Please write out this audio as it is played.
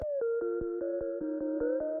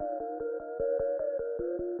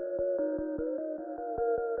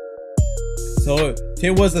So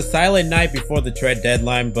it was a silent night before the trade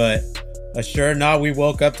deadline, but sure enough, we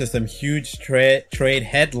woke up to some huge trade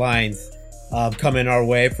headlines coming our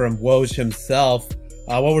way from Woj himself.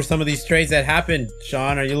 What were some of these trades that happened?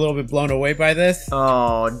 Sean, are you a little bit blown away by this?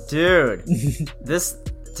 Oh, dude.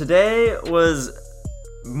 Today was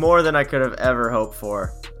more than I could have ever hoped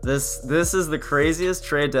for. This is the craziest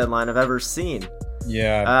trade deadline I've ever seen.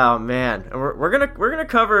 Yeah. Oh man, and we're gonna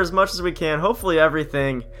cover as much as we can. Hopefully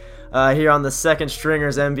everything here on the Second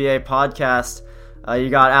Stringers NBA podcast. You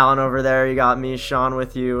got Alan over there. You got me, Sean,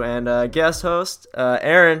 with you, and guest host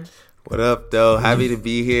Aaron. What up, though? Happy to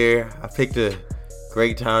be here. I picked a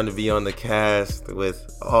great time to be on the cast with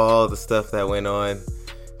all the stuff that went on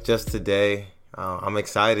just today. I'm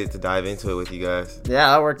excited to dive into it with you guys. Yeah,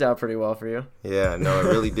 that worked out pretty well for you. Yeah, no, it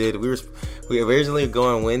really did. We originally were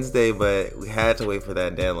going Wednesday, but we had to wait for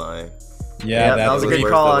that deadline. Yeah, that was a good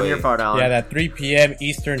call on your part, Alan. Yeah, that 3 p.m.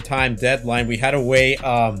 Eastern time deadline. We had to wait.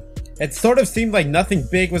 It sort of seemed like nothing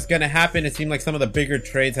big was going to happen. It seemed like some of the bigger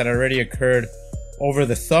trades had already occurred over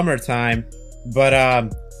the summertime. But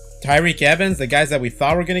Tyreek Evans, the guys that we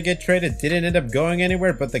thought were going to get traded, didn't end up going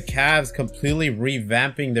anywhere. But the Cavs completely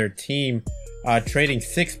revamping their team, trading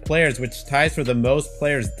 6 players, which ties for the most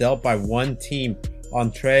players dealt by one team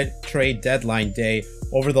on trade deadline day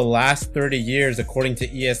over the last 30 years, according to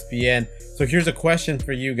ESPN. So here's a question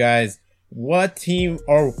for you guys. What team,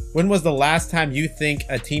 or when was the last time you think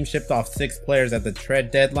a team shipped off 6 players at the trade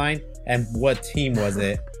deadline, and what team was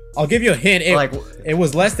it? I'll give you a hint. It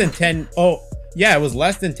was less than 10. Oh, yeah, it was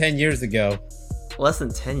less than 10 years ago. Less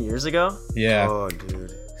than 10 years ago? Yeah. Oh,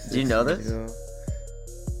 dude. Do you know this?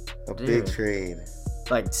 Big trade.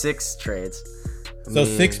 Like 6 trades. So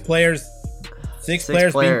 6 players. Six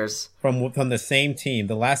players from the same team.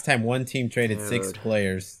 The last time one team traded 6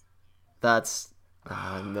 players. That's I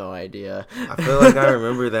have no idea. I feel like I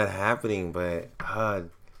remember that happening, but all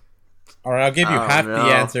right, I'll give you half the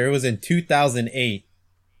answer. It was in 2008.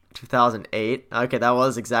 2008. Okay, that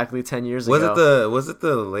was exactly 10 years ago. Was it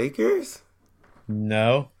the Lakers?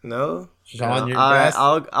 No. Sean, your guess?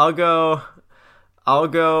 I'll go.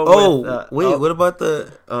 What about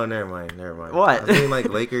the? Oh, never mind. What? I mean, like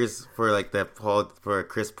Lakers for like that for a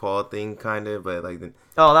Chris Paul thing, kind of, but like that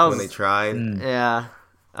was when they tried. Yeah.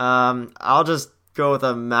 I'll just go with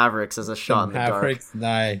the Mavericks as a shot in the dark. Mavericks,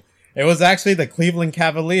 nice. It was actually the Cleveland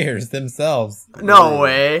Cavaliers themselves. No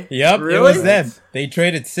way. Yep, really? It was them. They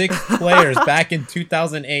traded 6 players back in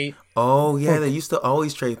 2008. Oh, yeah, they used to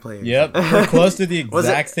always trade players. Yep, for close to the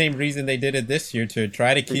exact same reason they did it this year, to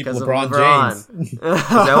try to keep LeBron James. Is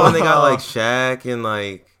that when they got like Shaq and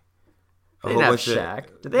like a whole bunch of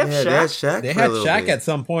Shaq? Did they have Shaq? They had Shaq at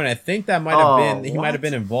some point. I think that might have been he might have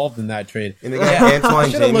been involved in that trade. And they got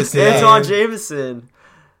Antoine Jameson.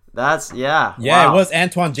 That's Yeah, wow. It was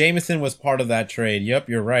Antoine Jameson was part of that trade. Yep,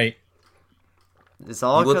 you're right. It's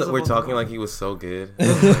all we're talking like he was so good.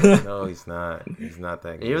 No, he's not. He's not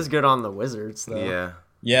that good. He was good on the Wizards, though.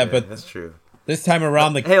 Yeah, but that's true. This time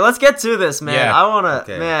around, hey, let's get to this, man. Yeah. I want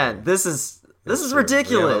to, man. This is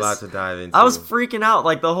ridiculous. We have a lot to dive into. I was freaking out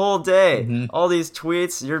like the whole day. Mm-hmm. All these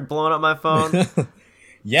tweets, you're blowing up my phone.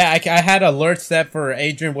 Yeah, I had alerts set for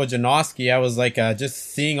Adrian Wojnarowski. I was like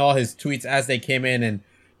just seeing all his tweets as they came in, and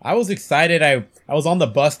I was excited. I was on the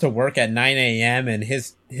bus to work at 9 a.m. and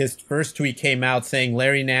his first tweet came out saying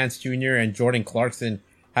Larry Nance Jr. and Jordan Clarkson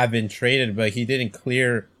have been traded, but he didn't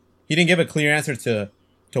give a clear answer to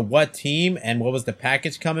what team and what was the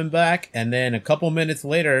package coming back. And then a couple minutes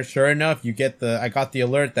later, sure enough, I got the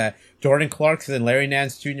alert that Jordan Clarkson and Larry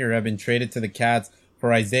Nance Jr. have been traded to the Cavs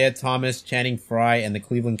for Isaiah Thomas, Channing Frye, and the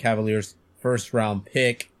Cleveland Cavaliers first round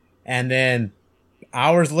pick. And then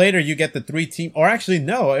hours later, you get the 3 team, or actually,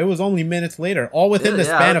 no, it was only minutes later, all within the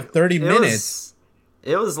span of 30 minutes.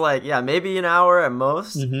 It was like, maybe an hour at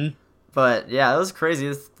most. Mm-hmm. But yeah, it was crazy.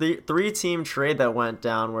 This 3-team trade that went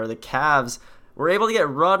down where the Cavs were able to get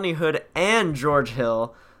Rodney Hood and George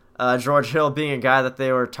Hill. George Hill being a guy that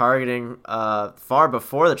they were targeting far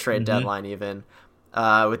before the trade deadline even.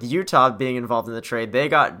 With Utah being involved in the trade, they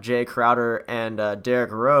got Jay Crowder and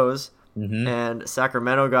Derrick Rose. Mm-hmm. And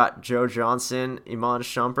Sacramento got Joe Johnson, Iman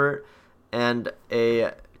Shumpert, and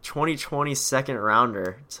a 2020 second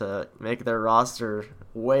rounder to make their roster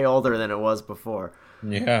way older than it was before.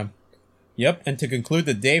 Yeah. Yep. And to conclude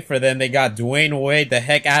the day for them, they got Dwayne Wade the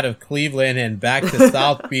heck out of Cleveland and back to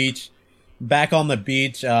South Beach, back on the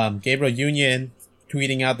beach. Gabriel Union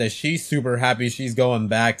tweeting out that she's super happy she's going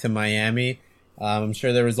back to Miami. I'm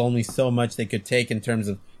sure there was only so much they could take in terms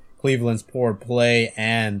of Cleveland's poor play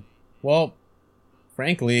and, well,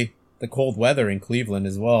 frankly, the cold weather in Cleveland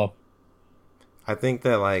as well. I think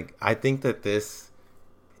that this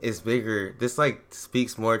is bigger. This like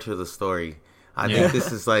speaks more to the story. I think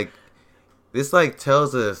this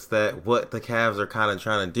tells us that what the Cavs are kind of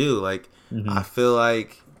trying to do. Like I feel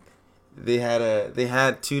like they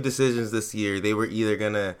had two decisions this year. They were either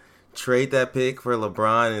gonna trade that pick for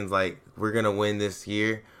LeBron and like we're gonna win this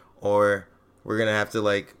year, or we're gonna have to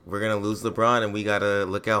we're gonna lose LeBron and we gotta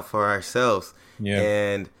look out for ourselves. Yeah.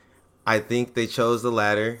 And I think they chose the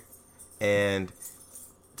latter. And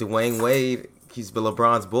Dwayne Wade, he's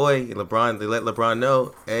LeBron's boy. They let LeBron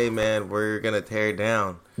know, hey man, we're gonna tear it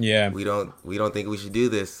down. Yeah. We don't think we should do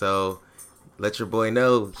this. So let your boy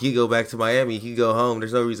know he go back to Miami. He go home.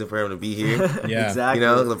 There's no reason for him to be here. Yeah, exactly.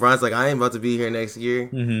 LeBron's like, I ain't about to be here next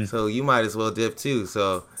year. So you might as well dip too.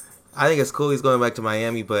 So I think it's cool he's going back to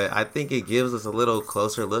Miami, but I think it gives us a little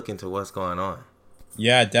closer look into what's going on.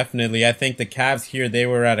 Yeah, definitely. I think the Cavs here, they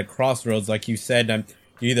were at a crossroads, like you said.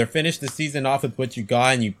 You either finish the season off with what you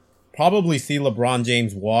got and you probably see LeBron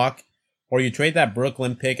James walk, or you trade that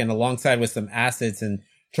Brooklyn pick and alongside with some assets and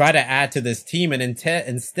try to add to this team. And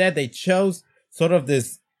instead, they chose sort of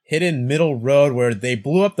this hidden middle road where they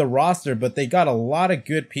blew up the roster, but they got a lot of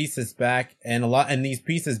good pieces back, and these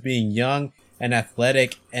pieces being young and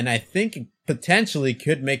athletic, and I think potentially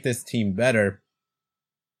could make this team better.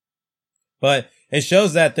 But it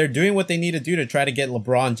shows that they're doing what they need to do to try to get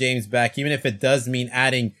LeBron James back, even if it does mean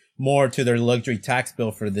adding more to their luxury tax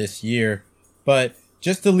bill for this year. But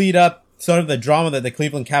just to lead up sort of the drama that the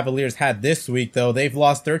Cleveland Cavaliers had this week, though, they've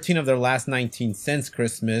lost 13 of their last 19 since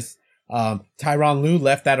Christmas. Tyronn Lue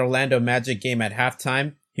left that Orlando Magic game at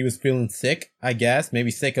halftime. He was feeling sick, I guess.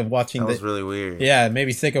 Maybe sick of watching. That was really weird. Yeah,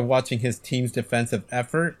 maybe sick of watching his team's defensive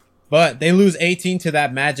effort. But they lose 18 to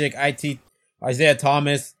that Magic. Isaiah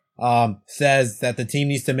Thomas says that the team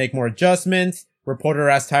needs to make more adjustments. Reporter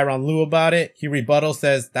asked Tyronn Lue about it. He rebuttals,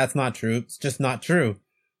 says that's not true. It's just not true.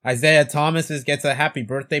 Isaiah Thomas gets a happy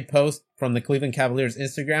birthday post from the Cleveland Cavaliers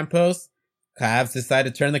Instagram post. Cavs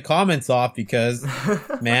decided to turn the comments off because,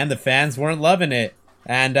 man, the fans weren't loving it.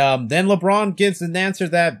 And then LeBron gives an answer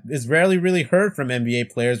that is rarely really heard from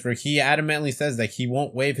NBA players, where he adamantly says that he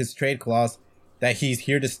won't waive his trade clause, that he's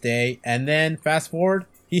here to stay. And then fast forward,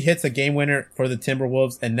 he hits a game winner for the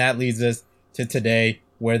Timberwolves, and that leads us to today,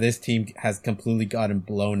 where this team has completely gotten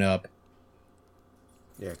blown up.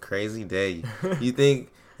 Yeah, crazy day. You think,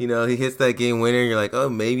 he hits that game winner, you're like, oh,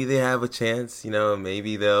 maybe they have a chance,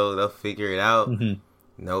 maybe they'll figure it out.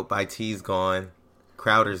 Nope, IT's gone.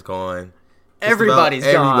 Crowder's gone. Everybody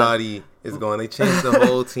is gone. They changed the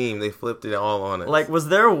whole team. They flipped it all on us. Like, was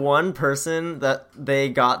there one person that they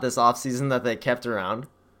got this offseason that they kept around?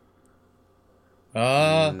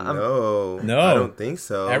 No. I don't think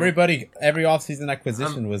so. Every offseason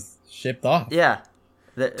acquisition was shipped off. Yeah.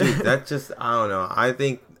 Dude, that just, I don't know.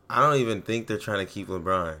 I don't even think they're trying to keep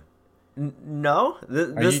LeBron. No?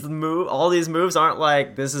 All these moves aren't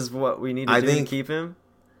like, this is what we need to do to keep him?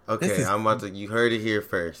 Okay, you heard it here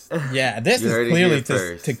first. Yeah, this is clearly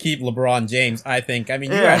to keep LeBron James, I think. I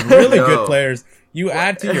mean, you had really good players. You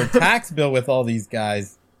add to your tax bill with all these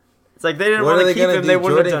guys. It's like they didn't want to keep him, they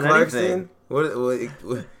wouldn't have done anything.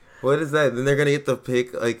 What is that? Then they're going to get the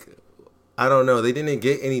pick. Like, I don't know. They didn't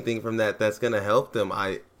get anything from that's going to help them,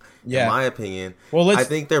 in my opinion. Well, I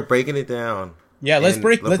think they're breaking it down. Yeah,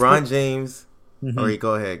 LeBron James. Or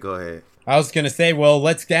go ahead. I was going to say, well,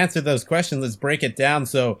 let's answer those questions. Let's break it down.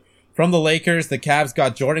 So, from the Lakers, the Cavs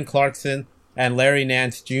got Jordan Clarkson and Larry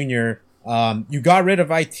Nance Jr. You got rid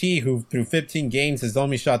of IT, who through 15 games has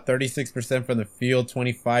only shot 36% from the field,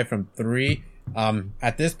 25 from three.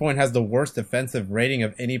 At this point has the worst defensive rating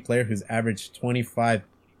of any player who's averaged 25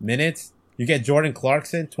 minutes. You get Jordan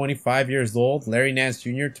Clarkson, 25 years old, Larry Nance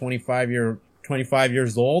Jr., 25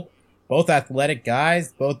 years old. Both athletic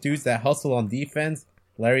guys, both dudes that hustle on defense.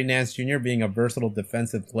 Larry Nance Jr. being a versatile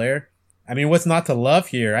defensive player. I mean, what's not to love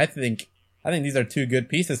here? I think these are two good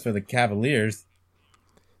pieces for the Cavaliers.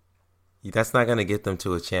 That's not going to get them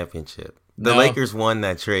to a championship. The Lakers won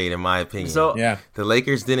that trade, in my opinion. So, yeah. The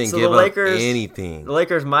Lakers didn't give up anything. The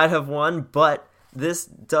Lakers might have won, but this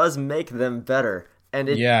does make them better. And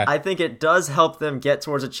I think it does help them get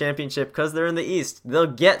towards a championship because they're in the East. They'll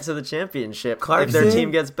get to the championship if their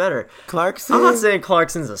team gets better. Clarkson? I'm not saying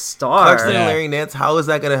Clarkson's a star. Clarkson and Larry Nance, how is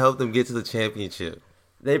that going to help them get to the championship?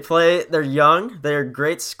 They're young, they're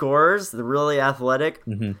great scorers, they're really athletic.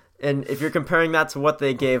 And if you're comparing that to what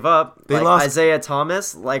they gave up, lost Isaiah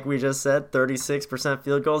Thomas, like we just said, 36%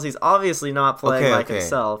 field goals. He's obviously not playing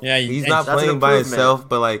himself. Yeah, he's not playing by himself,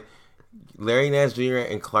 but Larry Nance Jr.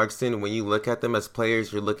 and Clarkson, when you look at them as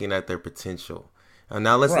players, you're looking at their potential. And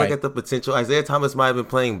now let's look at the potential. Isaiah Thomas might have been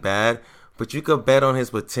playing bad, but you could bet on his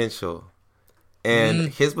potential. And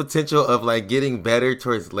his potential of like getting better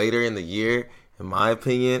towards later in the year, in my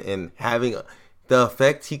opinion, and having the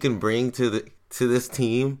effect he can bring to this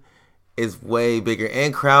team is way bigger.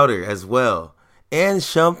 And Crowder as well. And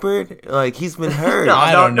Shumpert, like, he's been hurt.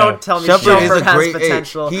 Don't tell me Shumpert has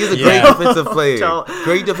potential. He is a great defensive player.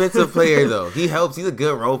 Great defensive player, though. He helps. He's a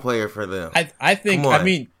good role player for them. I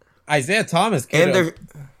think, Isaiah Thomas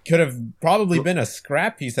could have probably been a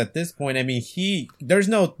scrap piece at this point. I mean,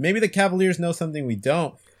 maybe the Cavaliers know something we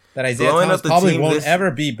don't, that Isaiah Thomas probably won't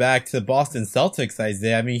ever be back to Boston Celtics,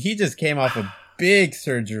 Isaiah. I mean, he just came off a big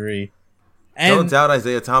surgery. And don't doubt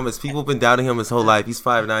Isaiah Thomas. People have been doubting him his whole life. He's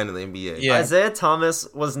 5'9" in the NBA. Yeah. Isaiah Thomas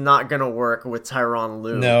was not going to work with Tyronn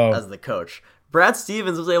Lue as the coach. Brad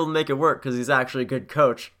Stevens was able to make it work because he's actually a good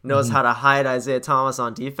coach. Knows how to hide Isaiah Thomas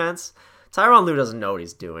on defense. Tyronn Lue doesn't know what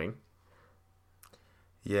he's doing.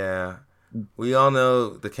 Yeah. We all know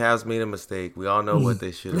the Cavs made a mistake. We all know what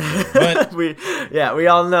they should have done. But we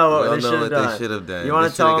all know what they should have done. You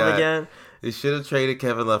want to tell them again? They should have traded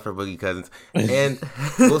Kevin Love for Boogie Cousins. And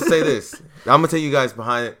we'll say this. I'm going to tell you guys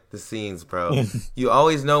behind the scenes, bro. You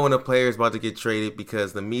always know when a player is about to get traded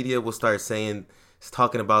because the media will start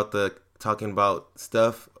talking about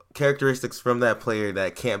stuff, characteristics from that player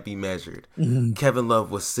that can't be measured. Kevin Love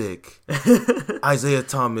was sick. Isaiah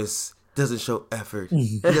Thomas doesn't show effort.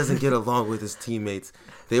 He doesn't get along with his teammates.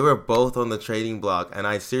 They were both on the trading block, and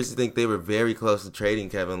I seriously think they were very close to trading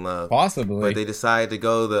Kevin Love. Possibly. But they decided to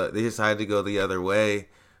go the other way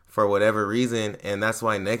for whatever reason, and that's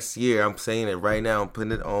why next year, I'm saying it right now, I'm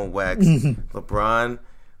putting it on wax. LeBron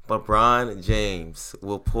James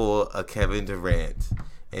will pull a Kevin Durant.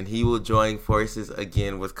 And he will join forces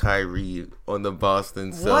again with Kyrie on the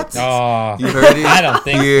Boston Celtics. What? Oh, you heard it? I don't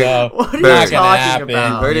think so. What are you talking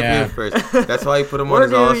about? You heard it here first. That's why he put him on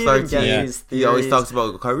his All-Star team. He always talks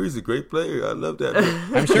about Kyrie's a great player. I love that.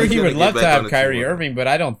 I'm sure he would love to have Kyrie Irving, but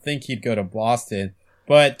I don't think he'd go to Boston.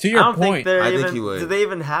 But to your point, I think he would. Do they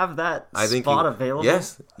even have that spot available?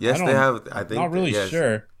 Yes, they have. I think. Not really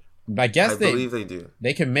sure. I believe they do.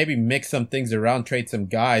 They can maybe mix some things around, trade some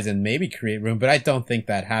guys, and maybe create room, but I don't think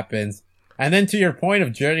that happens. And then to your point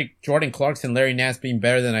of Jordan Clarkson, Larry Nance being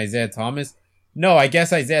better than Isaiah Thomas, no, I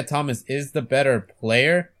guess Isaiah Thomas is the better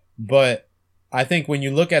player, but I think when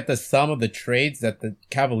you look at the sum of the trades that the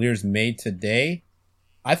Cavaliers made today,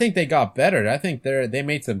 I think they got better. I think they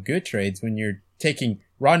made some good trades when you're taking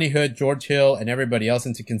Rodney Hood, George Hill, and everybody else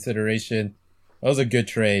into consideration. That was a good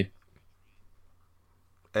trade.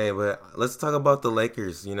 Hey, but let's talk about the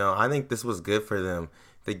Lakers. I think this was good for them.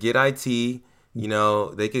 They get IT.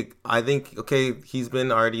 They could. I think he's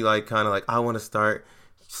been already kind of I want to start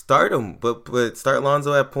him, but start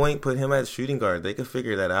Lonzo at point, put him at shooting guard. They could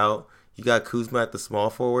figure that out. You got Kuzma at the small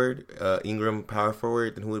forward, Ingram power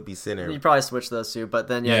forward, then who would be center? You probably switch those two, but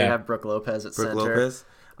then you have Brook Lopez at center. Lopez.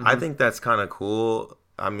 Mm-hmm. I think that's kind of cool.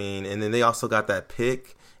 I mean, and then they also got that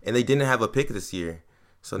pick, and they didn't have a pick this year.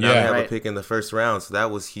 So now they have a pick in the first round, so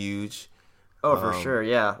that was huge. Oh, for sure,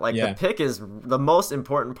 yeah. The pick is the most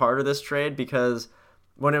important part of this trade because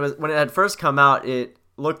when it had first come out, it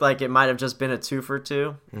looked like it might have just been a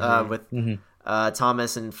 2-for-2 with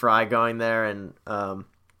Thomas and Fry going there and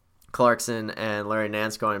Clarkson and Larry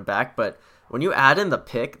Nance going back. But when you add in the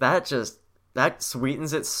pick, that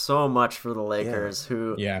sweetens it so much for the Lakers,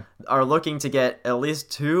 who are looking to get at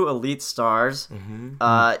least 2 elite stars,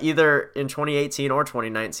 either in 2018 or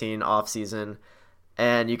 2019 offseason.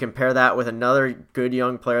 And you can pair that with another good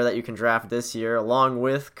young player that you can draft this year, along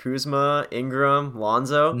with Kuzma, Ingram,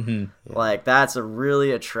 Lonzo. That's a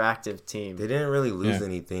really attractive team. They didn't really lose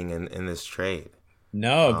anything in this trade.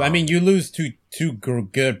 No, I mean, you lose two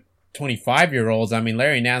good 25-year-olds. I mean,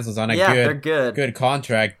 Larry Nance was on a good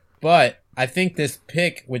contract, but I think this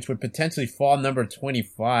pick, which would potentially fall number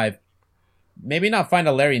 25, maybe not find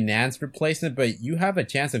a Larry Nance replacement, but you have a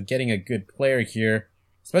chance of getting a good player here,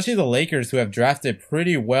 especially the Lakers, who have drafted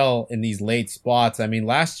pretty well in these late spots. I mean,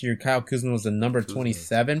 last year, Kyle Kuzma was the number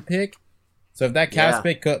 27 pick. So if that Cavs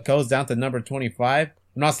pick goes down to number 25, I'm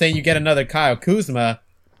not saying you get another Kyle Kuzma,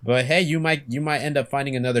 but hey, you might end up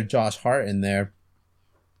finding another Josh Hart in there.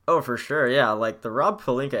 Oh, for sure, yeah. The Rob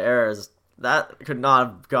Pelinka era that could not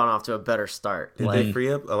have gone off to a better start. Did they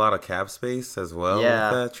free up a lot of cap space as well with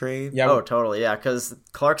that trade? Yeah. Oh, totally. Yeah, because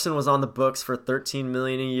Clarkson was on the books for $13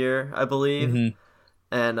 million a year, I believe,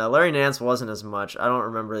 and Larry Nance wasn't as much. I don't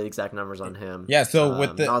remember the exact numbers on him. Yeah, so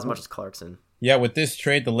not as much as Clarkson. Yeah, with this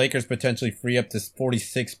trade, the Lakers potentially free up to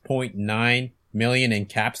 $46.9 million in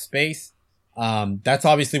cap space. That's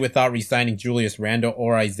obviously without re-signing Julius Randle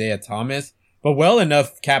or Isaiah Thomas, but well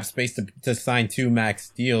enough cap space to sign 2 max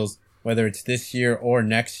deals, whether it's this year or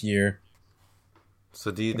next year. So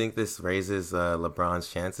do you think this raises LeBron's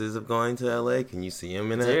chances of going to LA? Can you see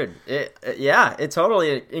him in it? Dude, it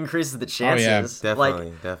totally increases the chances. Oh, yeah.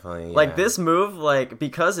 Definitely. Yeah. Like this move, like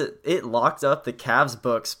because it locked up the Cavs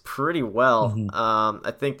books pretty well.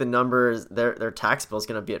 I think the numbers their tax bill is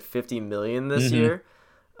going to be at $50 million this year,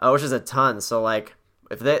 which is a ton. So like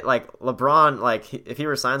if they like LeBron, like if he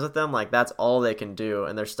resigns with them, like that's all they can do,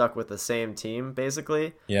 and they're stuck with the same team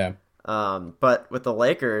basically. Yeah. But with the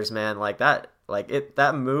Lakers, man, like that.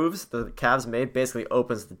 That moves the Cavs made basically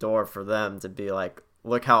opens the door for them to be like,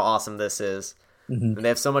 look how awesome this is. And they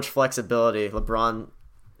have so much flexibility. LeBron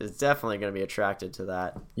is definitely going to be attracted to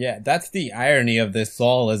that. Yeah, that's the irony of this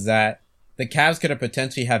all, is that the Cavs could have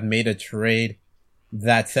potentially have made a trade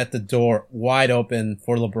that set the door wide open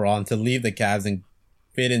for LeBron to leave the Cavs and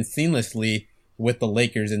fit in seamlessly with the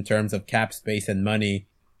Lakers in terms of cap space and money.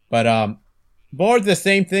 But more the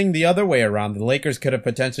same thing the other way around. The Lakers could have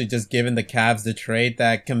potentially just given the Cavs the trade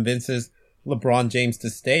that convinces LeBron James to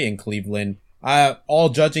stay in Cleveland. All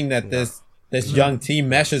judging that this young team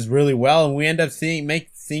meshes really well, and we end up seeing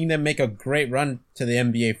them make a great run to the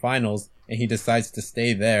NBA Finals, and he decides to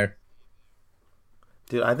stay there.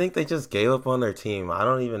 Dude, I think they just gave up on their team. I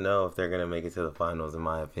don't even know if they're going to make it to the finals, in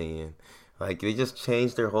my opinion. Like, they just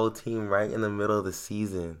changed their whole team right in the middle of the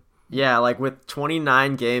season. Yeah, like with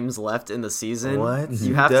 29 games left in the season, what?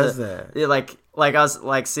 You have does to. That? Like I was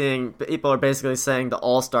like seeing people are basically saying the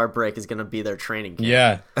All-Star break is going to be their training camp.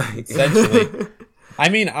 Yeah, essentially. I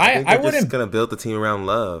mean, I wouldn't just gonna build the team around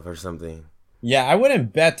Love or something. Yeah, I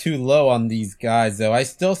wouldn't bet too low on these guys though. I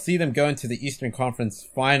still see them going to the Eastern Conference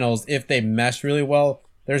Finals if they mesh really well.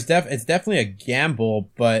 It's definitely a gamble,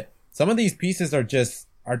 but some of these pieces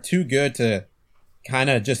are too good to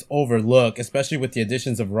kind of just overlook, especially with the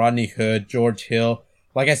additions of Rodney Hood, George Hill.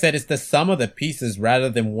 Like I said, it's the sum of the pieces rather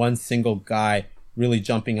than one single guy really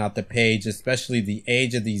jumping out the page, especially the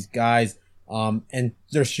age of these guys, and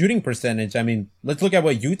their shooting percentage. I mean, let's look at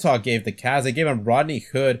what Utah gave the Cavs. They gave him Rodney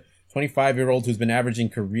Hood, 25-year-old who's been averaging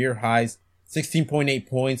career highs, 16.8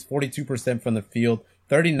 points, 42% from the field,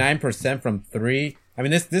 39% from three. I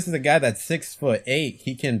mean, this is a guy that's 6'8".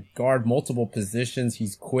 He can guard multiple positions.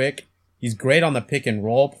 He's quick. He's great on the pick and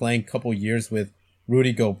roll, playing a couple years with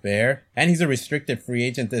Rudy Gobert. And he's a restricted free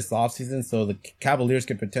agent this offseason, so the Cavaliers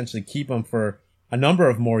could potentially keep him for a number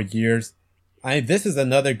of more years. This is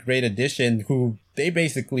another great addition who they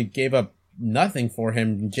basically gave up nothing for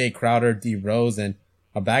him. Jay Crowder, D Rose, and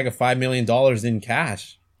a bag of $5 million in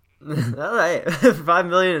cash. All right. $5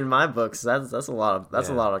 million in my books. That's a lot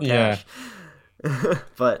of cash. Yeah.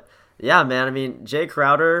 But yeah, man, I mean, Jay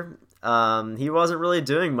Crowder, he wasn't really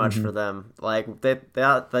doing much for them. Like they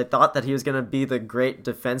thought that he was going to be the great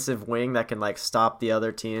defensive wing that can like stop the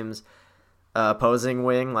other team's opposing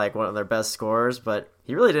wing, like one of their best scorers, but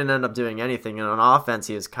he really didn't end up doing anything. And on offense,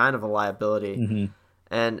 he was kind of a liability.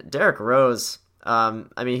 And Derrick Rose,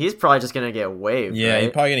 I mean, he's probably just going to get waived. Yeah, right?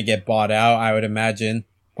 He's probably going to get bought out, I would imagine.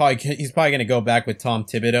 He's probably going to go back with Tom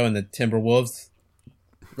Thibodeau and the Timberwolves.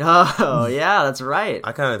 Oh, yeah, that's right.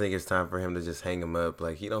 I kind of think it's time for him to just hang him up.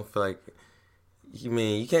 Like, you don't feel like,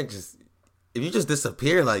 you can't just, if you just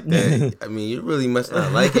disappear like that, I mean, you really must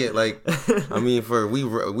not like it. Like, I mean,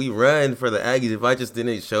 we run for the Aggies. If I just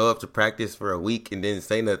didn't show up to practice for a week and didn't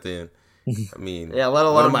say nothing, I mean, yeah, let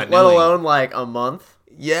alone like a month.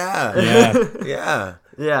 Yeah. Yeah.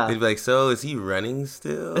 They'd be like, so is he running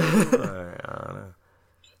still? Or, I don't know.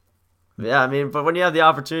 Yeah, I mean, but when you have the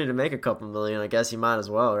opportunity to make a couple million, I guess you might as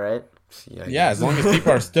well, right? Yeah, as long as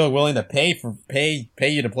people are still willing to pay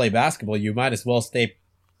you to play basketball, you might as well stay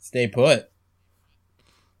put.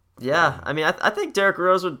 Yeah, I mean, I think Derrick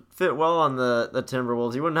Rose would fit well on the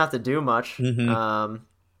Timberwolves. He wouldn't have to do much. Yeah,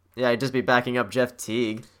 he'd just be backing up Jeff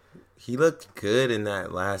Teague. He looked good in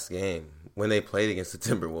that last game when they played against the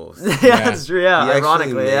Timberwolves. Yeah, that's true. Yeah, he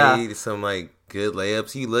ironically, made some like good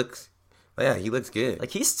layups. He looks good. Like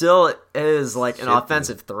he still is like an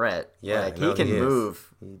offensive threat. Yeah, like he can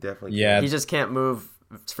move. He definitely can. He just can't move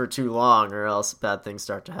for too long, or else bad things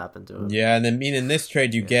start to happen to him. Yeah, and then in this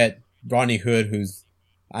trade you get Rodney Hood, who's,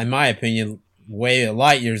 in my opinion,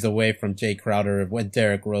 light years away from Jay Crowder and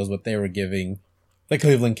Derrick Rose, what they were giving the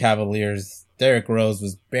Cleveland Cavaliers. Derrick Rose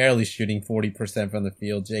was barely shooting 40% from the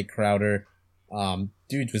field. Jay Crowder,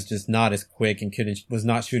 dude was just not as quick and was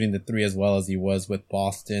not shooting the three as well as he was with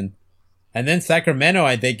Boston. And then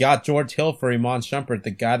Sacramento, they got George Hill for Iman Shumpert,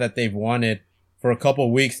 the guy that they've wanted for a couple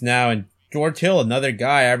weeks now. And George Hill, another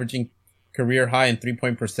guy averaging career high in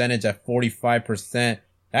 3-point percentage at 45%,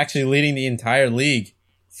 actually leading the entire league.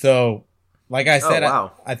 So, like I said,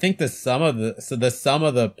 I think the sum of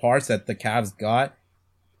the parts that the Cavs got,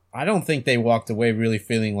 I don't think they walked away really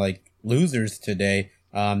feeling like losers today.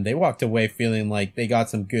 They walked away feeling like they got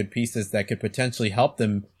some good pieces that could potentially help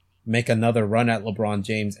them make another run at LeBron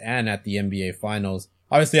James and at the NBA Finals.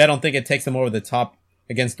 Obviously, I don't think it takes them over the top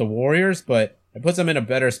against the Warriors, but it puts them in a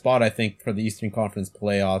better spot, I think, for the Eastern Conference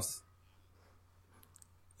playoffs.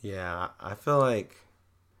 Yeah, I feel like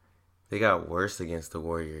they got worse against the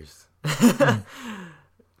Warriors.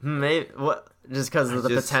 Maybe what? Just because of the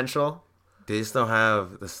potential. They just don't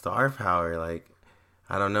have the star power. Like,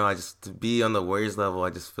 I don't know. To be on the Warriors level, I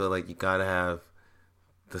just feel like you gotta have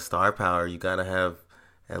the star power. You gotta have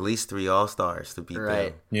at least 3 All-Stars to beat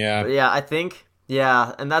them. Yeah. But yeah, I think.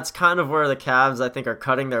 Yeah, and that's kind of where the Cavs, I think, are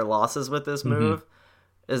cutting their losses with this move.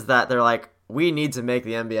 Is that they're like, we need to make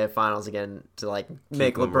the NBA Finals again to like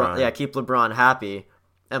make LeBron, keep LeBron happy,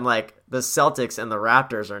 and like the Celtics and the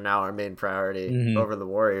Raptors are now our main priority over the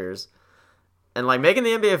Warriors, and like making the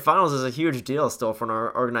NBA Finals is a huge deal still for an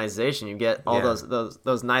organization. You get all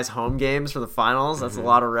those nice home games for the finals. That's a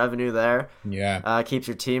lot of revenue there. Yeah, keeps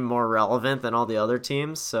your team more relevant than all the other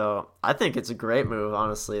teams. So I think it's a great move,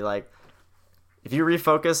 honestly. Like if you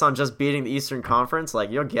refocus on just beating the Eastern Conference,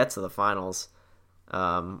 like you'll get to the finals.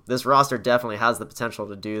 This roster definitely has the potential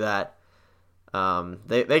to do that.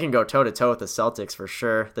 They can go toe-to-toe with the Celtics for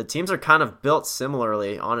sure. The teams are kind of built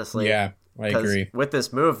similarly, honestly. Yeah, I agree. With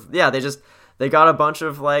this move, they got a bunch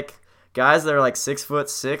of like guys that are like 6'6"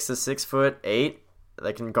 to 6'8"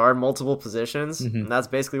 that can guard multiple positions, and that's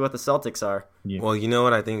basically what the Celtics are. Yeah. Well, you know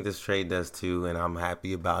what I think this trade does too, and I'm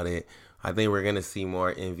happy about it. I think we're gonna see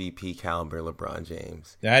more MVP caliber LeBron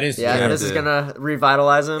James. That is this is gonna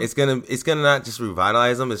revitalize him. It's gonna not just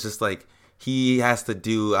revitalize him. It's just like he has to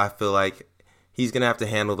do. I feel like he's gonna have to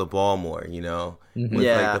handle the ball more, with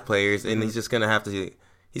like the players, and he's just gonna have to.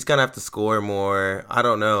 He's gonna have to score more. I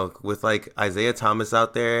don't know. With like Isaiah Thomas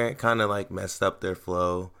out there, it kind of like messed up their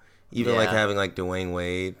flow. Even like having like Dwayne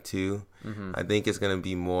Wade too. I think it's gonna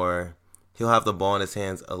be more. He'll have the ball in his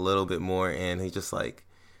hands a little bit more, and he's just like.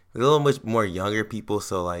 A little bit more younger people,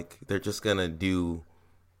 so like they're just gonna do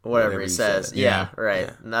whatever he says. Yeah, right.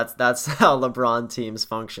 Yeah. And that's how LeBron teams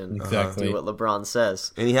function. Exactly. Do what LeBron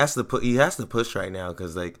says. And he has to push right now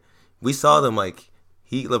because like we saw them like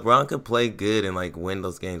LeBron could play good and like win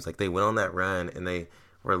those games. Like they went on that run and they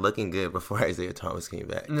were looking good before Isaiah Thomas came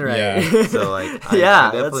back. Right. Yeah. So like I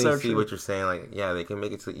definitely see what you're saying. Like they can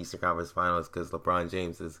make it to the Eastern Conference Finals because LeBron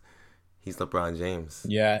James he's LeBron James.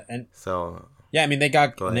 Yeah, and so. Yeah, I mean they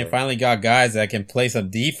finally got guys that can play some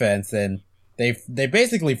defense, and they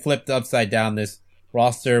basically flipped upside down this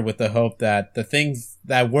roster with the hope that the things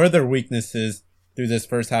that were their weaknesses through this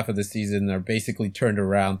first half of the season are basically turned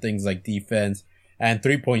around. Things like defense and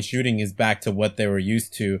 3-point shooting is back to what they were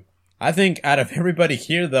used to. I think out of everybody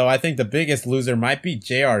here, though, I think the biggest loser might be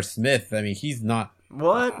J.R. Smith. I mean, he's not.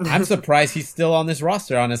 What? I'm surprised he's still on this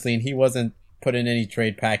roster, honestly, and he wasn't put in any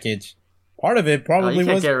trade package. Part of it probably you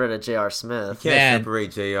can't was... get rid of J.R. Smith. You can't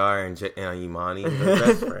separate J.R. and Imani. They're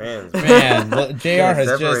best friends. Man, J.R.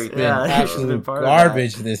 has just been absolute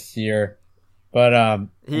garbage this year. But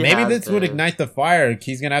maybe this would ignite the fire.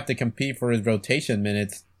 He's going to have to compete for his rotation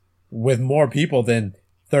minutes with more people than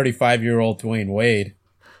 35-year-old Dwayne Wade.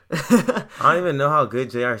 I don't even know how good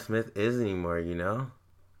J.R. Smith is anymore,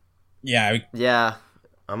 Yeah. Yeah.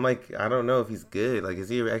 I'm like, I don't know if he's good. Like, is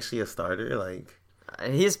he actually a starter? Like...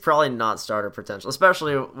 He's probably not starter potential,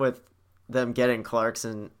 especially with them getting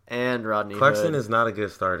Clarkson and Rodney Clarkson Hood. Is not a good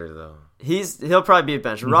starter, though. He'll probably be a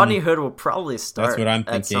bench. Rodney Hood will probably start. That's what I'm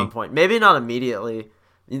thinking. At some point. Maybe not immediately.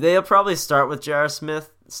 They'll probably start with J.R.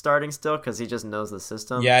 Smith starting still because he just knows the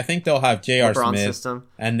system. Yeah, I think they'll have J.R. LeBron's Smith. System.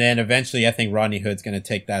 And then eventually I think Rodney Hood's going to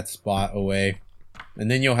take that spot away. And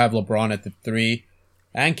then you'll have LeBron at the 3.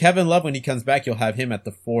 And Kevin Love, when he comes back, you'll have him at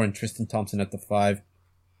the 4 and Tristan Thompson at the 5.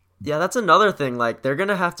 Yeah, that's another thing. Like, they're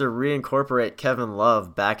gonna have to reincorporate Kevin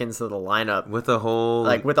Love back into the lineup with a whole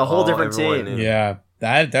different team. Yeah,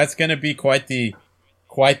 that's gonna be quite the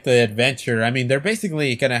adventure. I mean, they're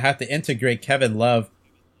basically gonna have to integrate Kevin Love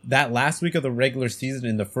that last week of the regular season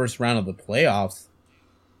in the first round of the playoffs,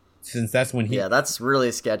 since that's when he. Yeah, that's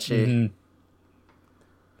really sketchy.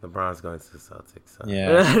 LeBron's going to the Celtics. So.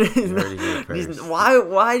 Yeah.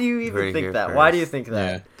 Why do you even think that? Why do you think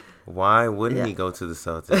that? Yeah. Why wouldn't he go to the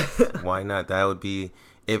Celtics? Why not? That would be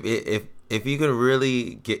if you could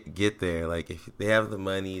really get there. Like if they have the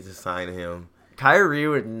money to sign him, Kyrie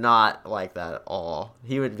would not like that at all.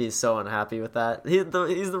 He would be so unhappy with that. He's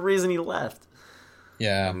the reason he left.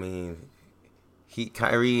 Yeah, I mean,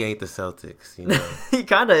 Kyrie ain't the Celtics, you know. He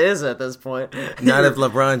kind of is at this point. Not if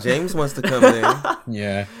LeBron James wants to come in.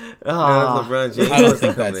 Yeah. Not if LeBron James I don't wants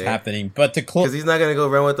think to come that's in. happening. But to close, Because he's not gonna go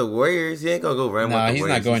run with the Warriors. He ain't gonna go run with the Warriors. he's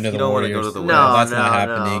not going to He the don't want to Warriors. go to the No, West. that's not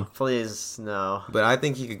happening. No, please, no. But I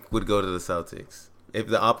think he would go to the Celtics if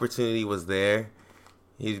the opportunity was there.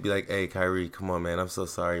 He'd be like, "Hey, Kyrie, come on, man. I'm so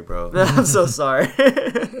sorry, bro. I'm so sorry.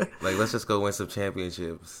 Like, let's just go win some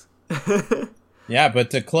championships." yeah,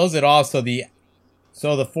 but to close it off, so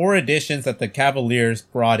the 4 additions that the Cavaliers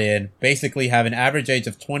brought in basically have an average age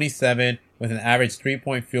of 27 with an average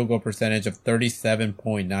 3-point field goal percentage of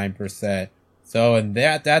 37.9%. So in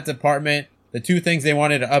that department, the 2 things they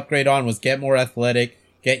wanted to upgrade on was get more athletic,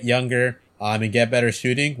 get younger, and get better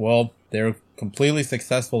shooting. Well, they were completely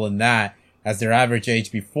successful in that, as their average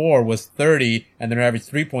age before was 30 and their average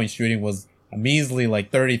 3-point shooting was a measly like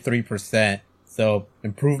 33%. So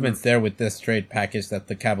improvements there with this trade package that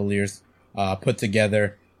the Cavaliers put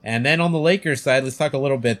together. And then on the Lakers side, let's talk a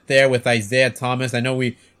little bit there with Isaiah Thomas. I know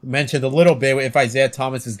we mentioned a little bit if Isaiah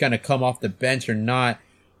Thomas is going to come off the bench or not,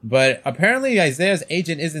 but apparently Isaiah's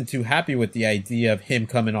agent isn't too happy with the idea of him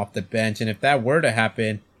coming off the bench. And if that were to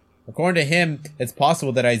happen, according to him, it's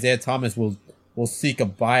possible that Isaiah Thomas will seek a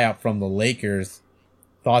buyout from the Lakers.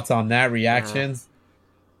 Thoughts on that? Reactions?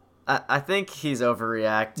 I think he's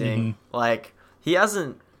overreacting. Like, he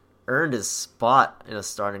hasn't earned his spot in a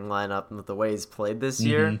starting lineup with the way he's played this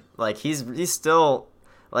year. Like, he's still,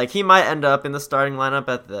 like, he might end up in the starting lineup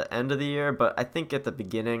at the end of the year, but I think at the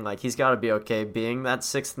beginning, like, he's got to be okay being that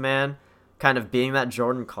 6th man, kind of being that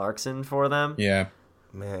Jordan Clarkson for them. Yeah.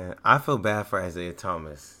 Man, I feel bad for Isaiah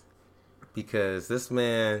Thomas because this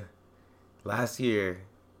man last year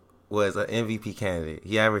was an MVP candidate.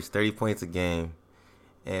 He averaged 30 points a game,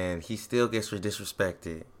 and he still gets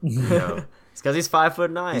disrespected. You know, it's because he's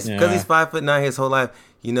 5'9". Because he's 5'9" his whole life.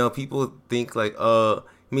 You know, people think like, I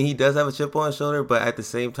mean, he does have a chip on his shoulder, but at the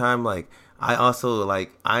same time, like, I also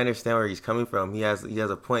like I understand where he's coming from. He has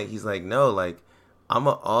a point. He's like, no, like, I'm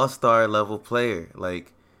an all-star level player.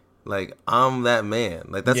 Like I'm that man.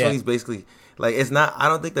 Like that's what he's basically like. It's not. I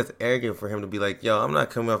don't think that's arrogant for him to be like, yo, I'm not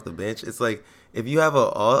coming off the bench. It's like if you have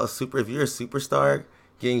if you're a superstar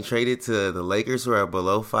getting traded to the Lakers, who are a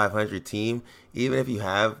below 500 team, even if you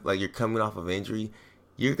have like you're coming off of injury,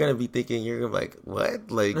 you're gonna be thinking you're gonna be like,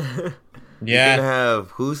 what? Like, you're gonna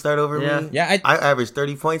have who start over me? Yeah, I averaged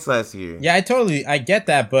 30 points last year. Yeah, I get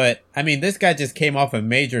that, but I mean, this guy just came off a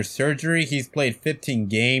major surgery. He's played 15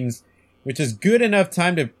 games, which is good enough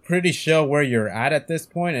time to pretty show where you're at this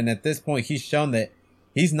point. And at this point, he's shown that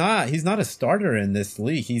he's not a starter in this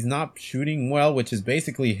league. He's not shooting well, which is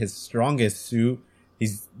basically his strongest suit.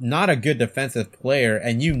 He's not a good defensive player,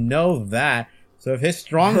 and you know that. So if his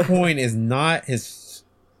strong point is not his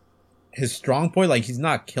strong point, like he's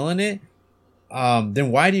not killing it, then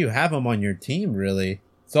why do you have him on your team, really?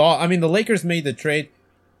 So, I mean, the Lakers made the trade,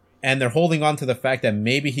 and they're holding on to the fact that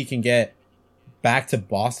maybe he can get back to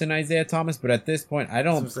Boston, Isaiah Thomas, but at this point, I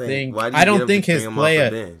don't think his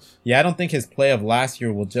play of last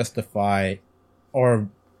year will justify or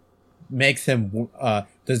makes him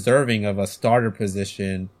deserving of a starter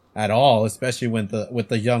position at all, especially with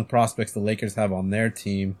the young prospects the Lakers have on their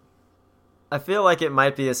team. I feel like it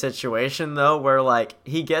might be a situation though where like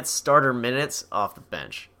he gets starter minutes off the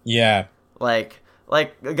bench. Yeah. Like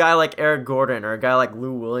a guy like Eric Gordon or a guy like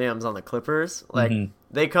Lou Williams on the Clippers, like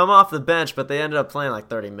they come off the bench, but they ended up playing like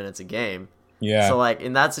 30 minutes a game. Yeah. So like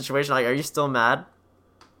in that situation, like, are you still mad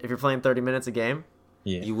if you're playing 30 minutes a game?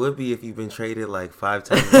 Yeah. You would be if you've been traded like 5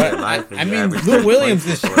 times in your life. I mean, Lou Williams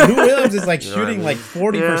is like shooting like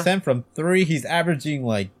 40% from 3. He's averaging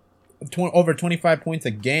like over 25 points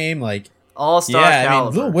a game. Like all-star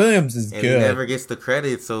caliber. I mean, Lou Williams is good. He never gets the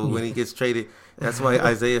credit, so when he gets traded, that's why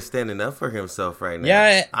Isaiah's standing up for himself right now.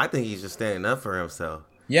 Yeah, I think he's just standing up for himself.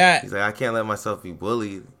 Yeah. He's like, I can't let myself be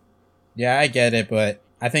bullied. Yeah, I get it, but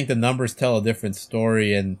I think the numbers tell a different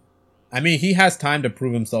story, and I mean, he has time to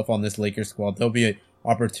prove himself on this Lakers squad. There'll be an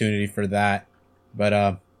opportunity for that,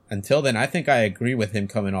 but until then, I think I agree with him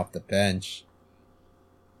coming off the bench.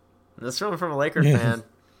 That's from a Lakers fan.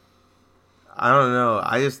 I don't know.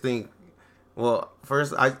 I just think, well,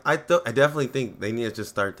 first, I definitely think they need to just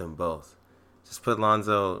start them both. Just put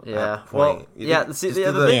Lonzo at point. Well, yeah, see,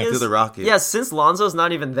 the thing is, do the Rockets. Yeah, since Lonzo's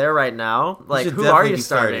not even there right now, like, who are you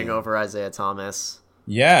starting over Isaiah Thomas?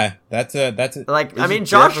 Yeah, that's a Like, I mean,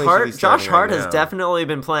 Josh Josh Hart right has now. definitely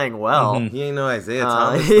been playing well. He ain't no Isaiah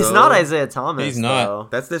Thomas. He's though. not Isaiah Thomas. He's not. Though.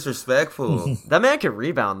 That's disrespectful. That man can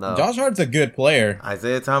rebound though. Josh Hart's a good player.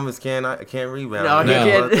 Isaiah Thomas can't rebound. No, he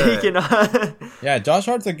No. can. He cannot. Yeah, Josh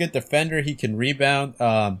Hart's a good defender. He can rebound.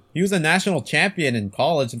 He was a national champion in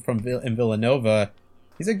college in Villanova.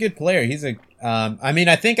 He's a good player. I mean,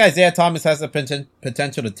 I think Isaiah Thomas has the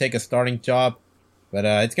potential to take a starting job, but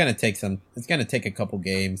it's gonna take a couple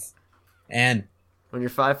games. And When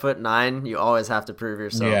you're 5'9", you always have to prove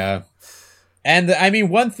yourself. yeah, and I mean,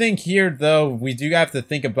 one thing here though we do have to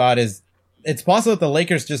think about is it's possible that the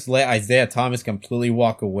Lakers just let Isaiah Thomas completely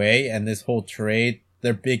walk away, and this whole trade,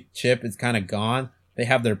 their big chip, is kind of gone. They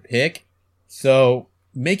have their pick, so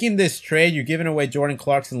making this trade, you're giving away Jordan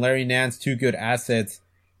Clarkson, Larry Nance, two good assets.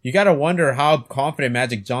 You got to wonder how confident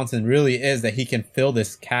Magic Johnson really is that he can fill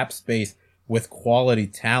this cap space with quality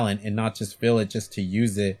talent and not just fill it just to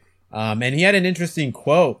use it. And he had an interesting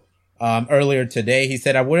quote earlier today. He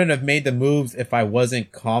said, "I wouldn't have made the moves if I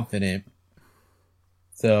wasn't confident."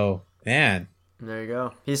 So, man. There you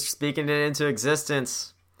go. He's speaking it into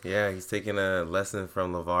existence. Yeah, he's taking a lesson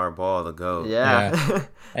from LeVar Ball, the GOAT. Yeah.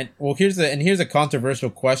 And well, here's a controversial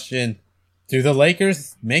question. Do the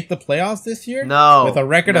Lakers make the playoffs this year? No. With a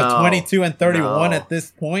record of 22-31 No. at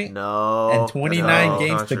this point? No. And 29 No.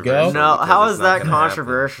 games to go? No, Because how it's is not that gonna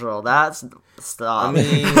controversial? That's stop. I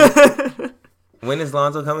mean, when is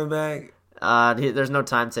Lonzo coming back? There's no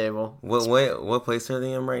timetable. What place are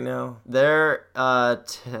they in right now? They're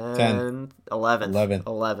 10th, 11th.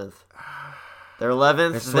 11th. They're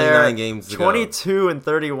 11th. There's 29 games to go.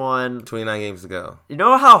 22-31. 29 games to go. You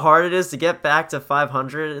know how hard it is to get back to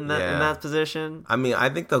 500 in that position? I mean, I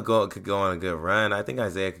think could go on a good run. I think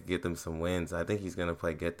Isaiah could get them some wins. I think he's gonna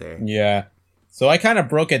play good there. Yeah. So I kind of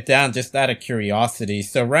broke it down just out of curiosity.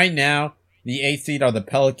 So right now, the 8th seed are the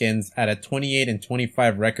Pelicans at a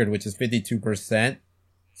 28-25 record, which is 52%.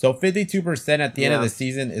 So 52% at the end of the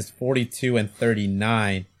season is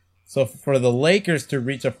 42-39. So for the Lakers to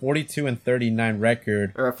reach a 42-39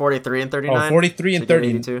 record, Or a 43-39?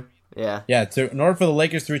 43-30. Yeah. Yeah, in order for the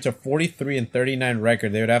Lakers to reach a 43-39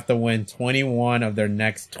 record, they would have to win 21 of their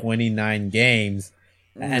next 29 games.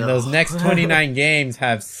 And those next 29 games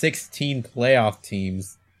have 16 playoff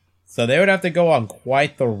teams. So they would have to go on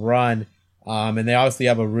quite the run. And they obviously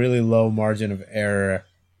have a really low margin of error.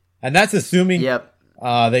 And that's assuming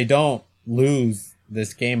they don't lose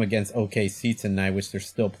this game against OKC tonight, which they're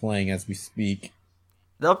still playing as we speak.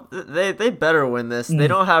 They better win this. They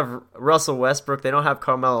don't have Russell Westbrook. They don't have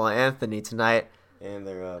Carmelo Anthony tonight. And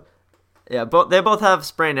they're up. Yeah, they both have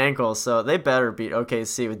sprained ankles, so they better beat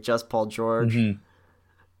OKC with just Paul George. Mm-hmm.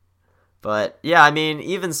 But yeah, I mean,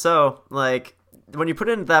 even so, like when you put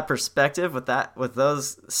it into that perspective with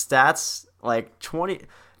those stats, like going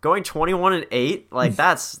 21-8, like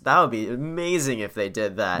that would be amazing if they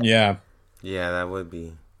did that. Yeah. Yeah, that would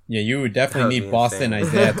be. Yeah, you would definitely That would need be Boston insane.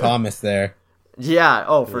 Isaiah Thomas there. Yeah,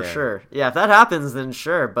 for Yeah. sure. Yeah, if that happens, then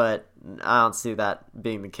sure, but I don't see that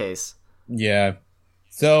being the case. Yeah.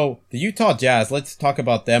 So the Utah Jazz, let's talk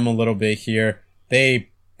about them a little bit here. They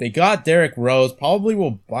got Derrick Rose, probably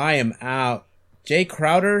will buy him out. Jay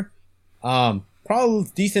Crowder, probably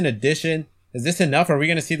decent addition. Is this enough? Are we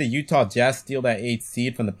going to see the Utah Jazz steal that 8th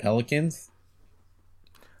seed from the Pelicans?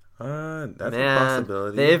 That's a Man,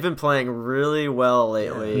 possibility. they've been playing really well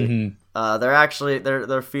lately. Mm-hmm.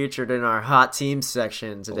 They're featured in our hot team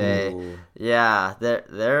section today. Ooh. Yeah,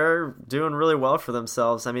 they're doing really well for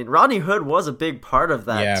themselves. I mean, Rodney Hood was a big part of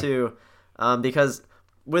that too, because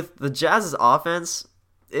with the Jazz's offense,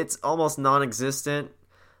 it's almost non-existent,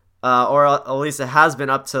 or at least it has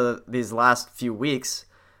been up to these last few weeks,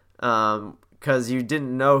 because you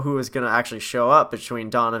didn't know who was going to actually show up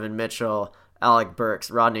between Donovan Mitchell, Alec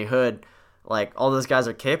Burks, Rodney Hood. Like, all those guys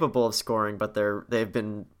are capable of scoring, but they've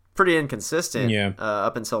been pretty inconsistent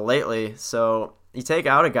up until lately. So you take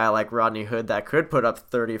out a guy like Rodney Hood that could put up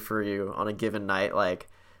 30 for you on a given night. Like,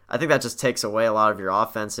 I think that just takes away a lot of your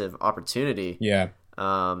offensive opportunity. Yeah.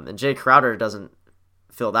 And Jay Crowder doesn't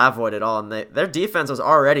fill that void at all. And their defense was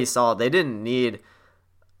already solid. They didn't need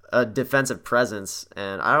a defensive presence,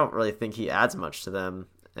 and I don't really think he adds much to them.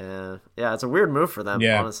 And yeah, it's a weird move for them,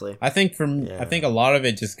 honestly. I think I think a lot of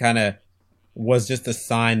it just kind of was just a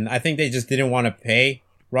sign. I think they just didn't want to pay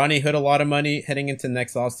Rodney Hood a lot of money heading into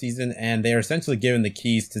next offseason, and they're essentially giving the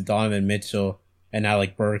keys to Donovan Mitchell and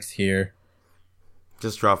Alec Burks here.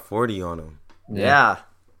 Just dropped 40 on him. Yeah.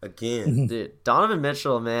 Again. Dude, Donovan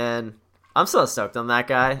Mitchell, man. I'm so stoked on that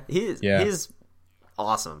guy. He's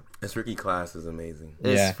awesome. This rookie class is amazing.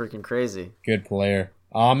 It's freaking crazy. Good player.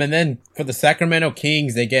 And then for the Sacramento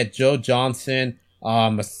Kings, they get Joe Johnson,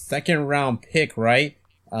 a second round pick, right?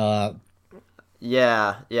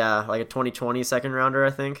 Yeah, like a 2020 second rounder, I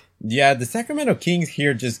think. Yeah, the Sacramento Kings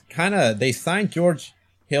here just they signed George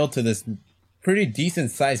Hill to this pretty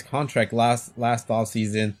decent sized contract last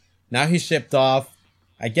offseason. Now he's shipped off.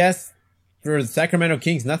 I guess for the Sacramento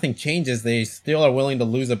Kings, nothing changes. They still are willing to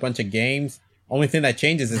lose a bunch of games. Only thing that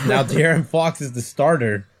changes is now De'Aaron Fox is the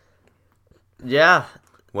starter. Yeah.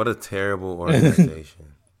 What a terrible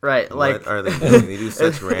organization. Right, what are they doing? They do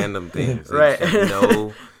such random things.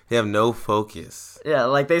 They have no focus. Yeah,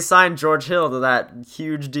 like they signed George Hill to that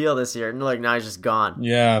huge deal this year, and like now he's just gone.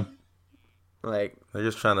 Yeah. Like they're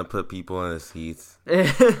just trying to put people in the seats.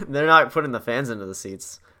 They're not putting the fans into the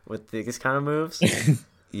seats with these kind of moves.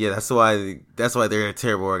 Yeah, that's why they're a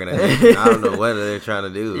terrible organization. I don't know what they're trying to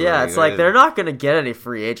do. Yeah, it's like they're not going to get any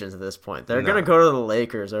free agents at this point. They're going to go to the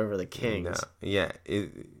Lakers over the Kings. No. Yeah,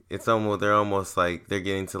 it's almost they're almost like they're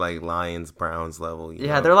getting to like Lions Browns level. You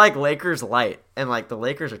know? They're like Lakers light, and like the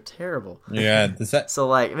Lakers are terrible. Yeah, so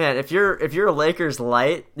like man, if you're Lakers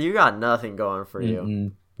light, you got nothing going for you. Mm-hmm.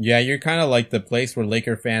 Yeah, you're kind of like the place where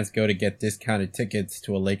Laker fans go to get discounted tickets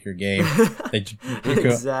to a Laker game.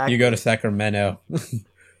 Exactly. You go to Sacramento.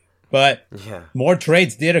 But yeah, more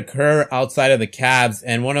trades did occur outside of the Cavs,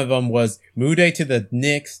 and one of them was Mude to the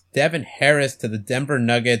Knicks, Devin Harris to the Denver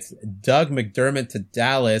Nuggets, Doug McDermott to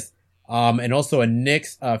Dallas, and also a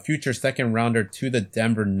Knicks future second rounder to the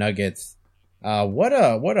Denver Nuggets. What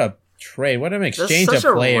a trade! What an exchange of players!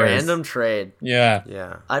 Such a random trade.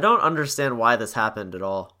 Yeah. I don't understand why this happened at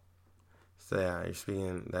all. So yeah, you're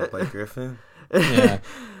speaking that Blake Griffin. Yeah.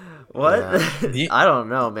 What? Yeah. I don't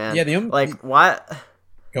know, man. Yeah. Why?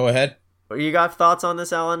 Go ahead. You got thoughts on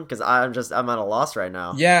this, Alan? Because I'm at a loss right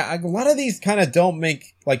now. Yeah, a lot of these kind of don't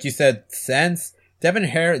make, like you said, sense. Devin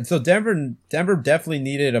Harris. So Denver definitely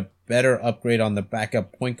needed a better upgrade on the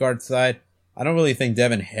backup point guard side. I don't really think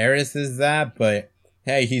Devin Harris is that, but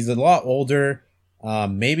hey, he's a lot older.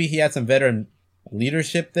 Maybe he had some veteran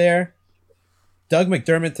leadership there. Doug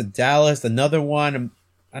McDermott to Dallas, another one.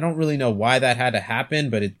 I don't really know why that had to happen,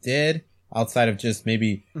 but it did. Outside of just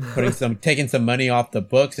maybe taking some money off the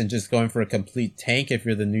books and just going for a complete tank if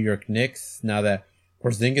you're the New York Knicks now that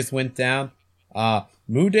Porzingis went down.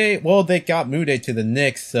 Mude, well, they got Mude to the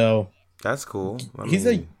Knicks, so that's cool.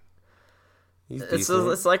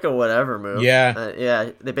 It's like a whatever move.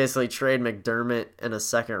 Yeah. They basically trade McDermott and a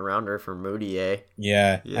second rounder for Mudiay.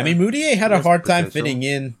 Yeah. I mean, Mudiay had a hard time fitting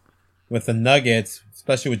in with the Nuggets,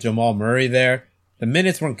 especially with Jamal Murray there. The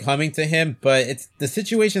minutes weren't coming to him, but the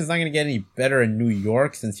situation is not going to get any better in New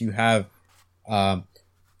York since you have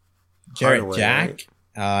Jarrett Jack,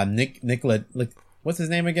 right? What's his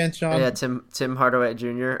name again, Sean? Yeah, Tim Hardaway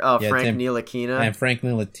Jr. Oh, yeah, Frank Ntilikina. And Frank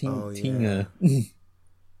Ntilikina.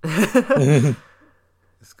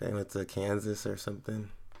 This guy went to Kansas or something.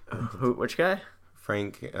 Which guy?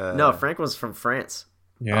 Frank. No, Frank was from France.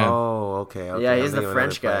 Yeah. Oh, okay. Yeah, he's the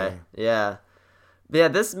French guy. Yeah. Yeah,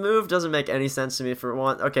 this move doesn't make any sense to me for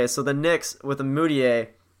one. Okay, so the Knicks with a Mudiay,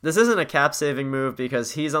 this isn't a cap-saving move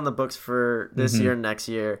because he's on the books for this year and next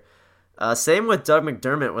year. Same with Doug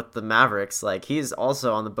McDermott with the Mavericks. Like, he's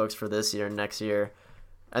also on the books for this year and next year.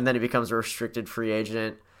 And then he becomes a restricted free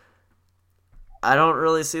agent. I don't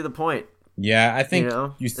really see the point. Yeah, I think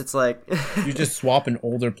it's like you just swap an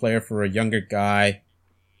older player for a younger guy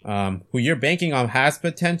who you're banking on has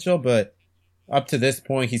potential, but up to this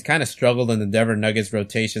point, he's kind of struggled in the Denver Nuggets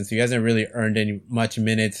rotation, so he hasn't really earned much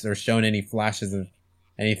minutes or shown any flashes of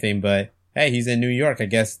anything. But hey, he's in New York. I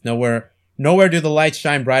guess nowhere do the lights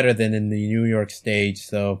shine brighter than in the New York stage.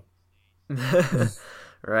 So,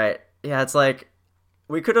 right? Yeah, it's like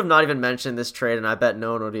we could have not even mentioned this trade, and I bet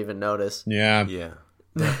no one would even notice. Yeah.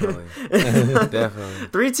 Definitely.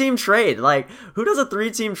 3-team trade. Like, who does a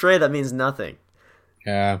 3-team trade that means nothing?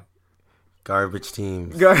 Yeah. Garbage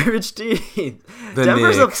teams. Denver's Knicks.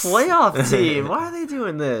 a playoff team. Why are they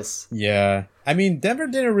doing this? Yeah. I mean, Denver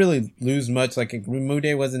didn't really lose much. Like,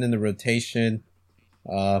 Mude wasn't in the rotation.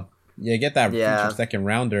 Get that future second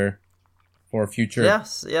rounder for future.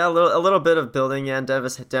 Yes. Yeah, a little bit of building. Yeah, and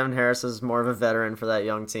Devin Harris is more of a veteran for that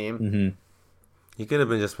young team. Mm-hmm. He could have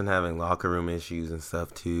been having locker room issues and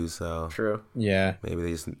stuff, too, so. True. Yeah. Maybe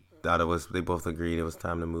they just thought they both agreed it was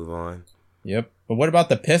time to move on. Yep. But what about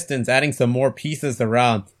the Pistons adding some more pieces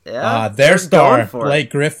around? Yeah, their star, Blake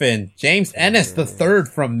Griffin. James Ennis III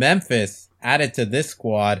from Memphis added to this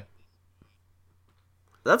squad.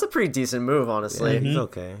 That's a pretty decent move, honestly. Yeah, he's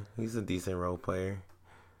okay. He's a decent role player.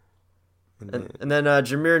 And then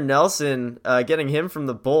Jameer Nelson, getting him from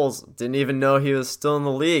the Bulls, didn't even know he was still in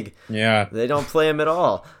the league. Yeah. They don't play him at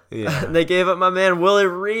all. Yeah. They gave up my man Willie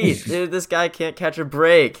Reed. Dude, this guy can't catch a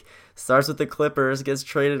break. starts with the Clippers, gets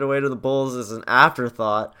traded away to the Bulls as an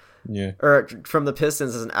afterthought. Yeah. Or from the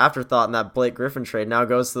Pistons as an afterthought in that Blake Griffin trade. Now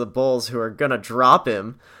goes to the Bulls, who are going to drop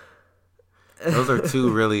him. Those are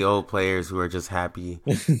two really old players who are just happy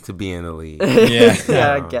to be in the league.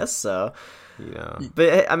 Yeah, I guess so. You know.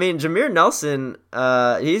 But, I mean, Jameer Nelson,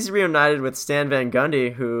 he's reunited with Stan Van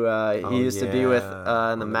Gundy, who he used to be with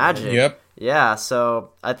in the Magic. Yep. Yeah,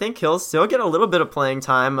 so I think he'll still get a little bit of playing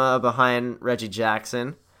time behind Reggie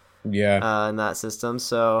Jackson. Yeah. In that system.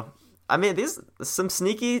 So, I mean, these some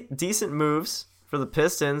sneaky, decent moves for the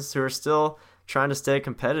Pistons, who are still trying to stay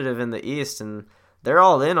competitive in the East, and they're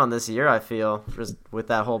all in on this year, I feel, just with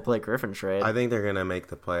that whole Blake Griffin trade. I think they're going to make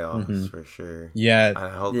the playoffs for sure. Yeah. I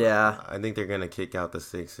hope. Yeah. I think they're going to kick out the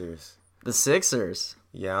Sixers. The Sixers.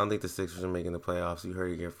 Yeah, I don't think the Sixers are making the playoffs. You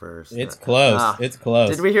heard it here first. It's close. It's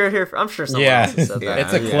close. Did we hear it here? I'm sure someone else has said that.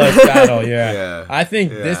 It's a close battle, Yeah. I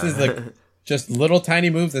think this is just little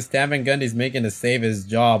tiny moves that Stan Van Gundy's making to save his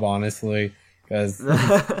job, honestly. Because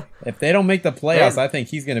if they don't make the playoffs, I think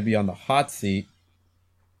he's going to be on the hot seat.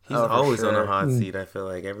 He's always on a hot seat, I feel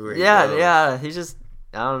like, everywhere he goes. Yeah. He just,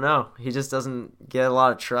 I don't know. He just doesn't get a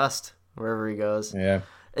lot of trust wherever he goes. Yeah.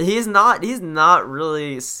 He's not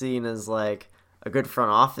really seen as like a good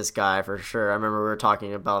front office guy for sure. I remember we were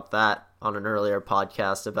talking about that on an earlier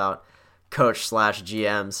podcast about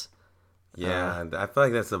coach/GMs. Yeah, I feel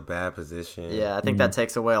like that's a bad position. Yeah, I think that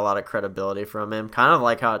takes away a lot of credibility from him. Kind of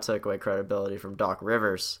like how it took away credibility from Doc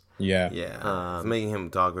Rivers. Yeah. It's making him,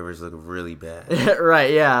 Doc Rivers, look really bad.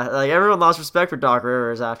 Right, yeah. Like, everyone lost respect for Doc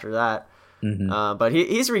Rivers after that. Mm-hmm. But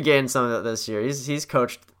he's regained some of it this year. He's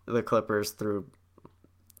coached the Clippers through,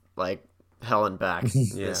 like, hell and back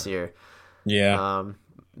this year. Yeah.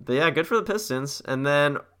 But, yeah, good for the Pistons. And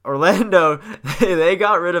then Orlando, they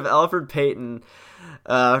got rid of Elfrid Payton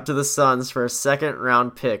to the Suns for a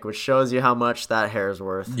second-round pick, which shows you how much that hair is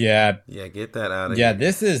worth. Yeah. Yeah, get that out of Yeah,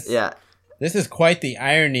 here. This is quite the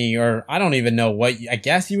irony, or I don't even know what, I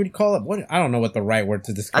guess you would call it. What I don't know what the right word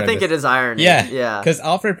to describe I think it is irony. Yeah. Because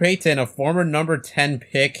Elfrid Payton, a former number 10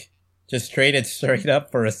 pick, just traded straight up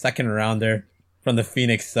for a second rounder from the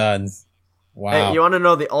Phoenix Suns. Wow. Hey, you want to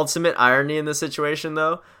know the ultimate irony in this situation,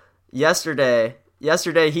 though? Yesterday he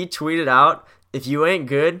tweeted out, "If you ain't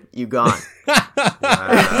good, you gone."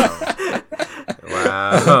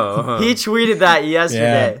 Wow. He tweeted that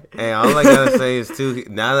yesterday. Yeah. Hey, all I gotta say is too.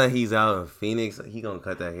 Now that he's out in Phoenix, he gonna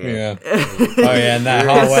cut that hair. Yeah. Oh yeah, and that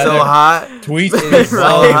hot It's weather. so hot. Tweets It's speak so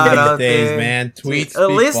volume hot these out days, there. man. Tweets At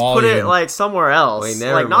least speak put it volume. like somewhere else. Wait,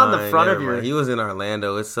 never like not in the mind, front never of your. mind. He was in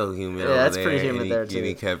Orlando. It's so humid. Yeah, over it's there, pretty humid and there, too. And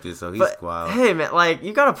he kept it, so he's But wild. hey, man, like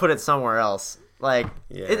you gotta put it somewhere else. Like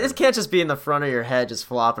it can't just be in the front of your head, just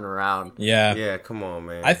flopping around. Yeah. Yeah, come on,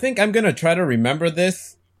 man. I think I'm gonna try to remember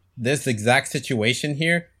this exact situation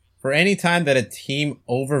here. For any time that a team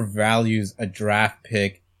overvalues a draft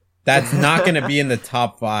pick, that's not going to be in the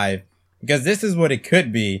top 5. Because this is what it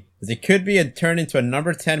could be. It could be turned into a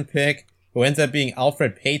number 10 pick who ends up being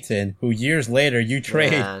Elfrid Payton, who years later you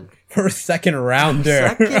trade for a second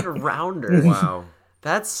rounder. Second rounder. Wow.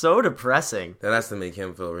 That's so depressing. That has to make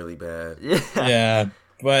him feel really bad. Yeah.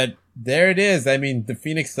 But there it is. I mean, the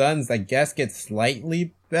Phoenix Suns, I guess, get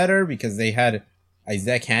slightly better because they had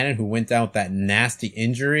Isaac Hannon, who went down with that nasty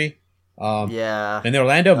injury. And the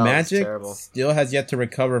Orlando Magic still has yet to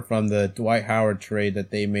recover from the Dwight Howard trade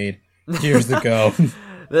that they made years ago.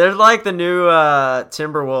 They're like the new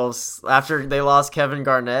Timberwolves after they lost Kevin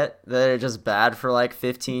Garnett. They're just bad for like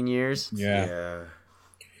 15 years. Yeah.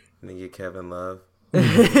 And then get Kevin Love.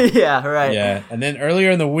 Yeah, right. Yeah, and then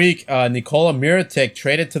earlier in the week, Nikola Mirotic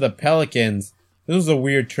traded to the Pelicans. This was a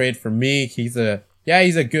weird trade for me. He's a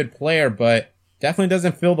good player, but definitely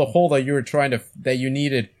doesn't fill the hole that you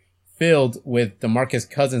needed filled with DeMarcus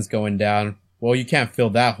Cousins going down. Well, you can't fill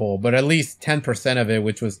that hole, but at least 10% of it,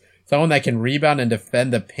 which was someone that can rebound and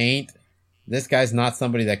defend the paint. This guy's not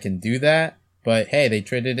somebody that can do that, but hey, they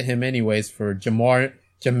traded him anyways for Jameer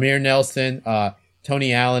Nelson,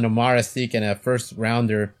 Tony Allen, Omar Asik, and a first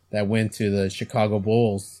rounder that went to the Chicago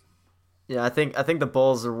Bulls. Yeah, I think the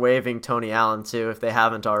Bulls are waiving Tony Allen too, if they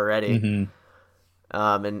haven't already. Mm-hmm.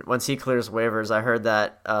 And once he clears waivers, I heard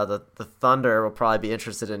that the Thunder will probably be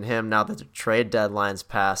interested in him now that the trade deadline's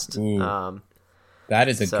passed. That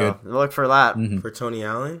is good look for that. Mm-hmm. For Tony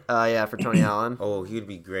Allen? Yeah, for Tony Allen. Oh, he would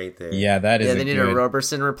be great there. Yeah, that is. Yeah, they need a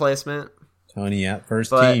Roberson replacement. Tony at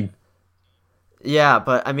first team. Yeah,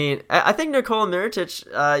 but I mean, I think Nikola Mirotic,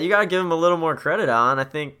 you gotta give him a little more credit on. I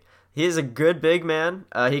think he's a good big man.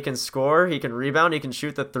 He can score, he can rebound, he can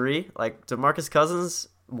shoot the three. Like DeMarcus Cousins,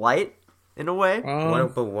 light. In a way.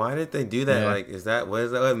 But why did they do that? Yeah. Like,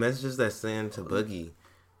 what messages that send to Boogie?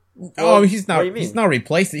 Oh, he's not. What do you mean? He's not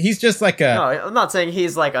replacing. He's just like a. No, I'm not saying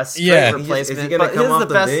he's like a straight Yeah. replacement. Is he gonna but come he's off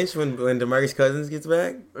the best. bench when DeMarcus Cousins gets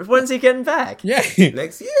back When's he getting back? Yeah.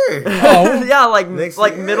 next year? Oh. Yeah, like Next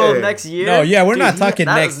middle of year. next year. No, yeah, we're Dude, not talking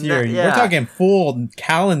that next is year. yeah. We're talking full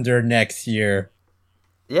calendar next year.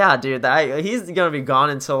 Yeah, dude, he's gonna be gone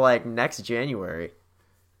until like next January.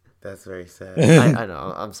 That's very sad. I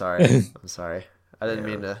know. I'm sorry. I didn't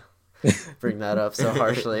mean to bring that up so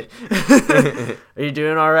harshly. Are you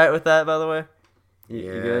doing all right with that, by the way? You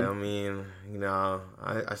good? I mean,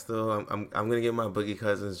 I still I'm gonna get my Boogie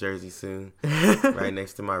Cousins jersey soon, right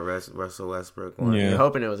next to my Russell Westbrook one. Yeah. You're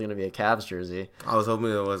hoping it was gonna be a Cavs jersey. I was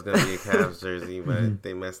hoping it was gonna be a Cavs jersey, but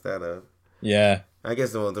they messed that up. Yeah. I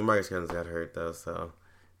guess DeMarcus Cousins got hurt though, so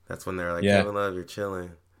that's when they're like, Yeah. Kevin Love, you're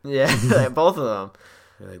chilling. Yeah, both of them.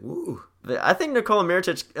 You're like, woo. But I think Nikola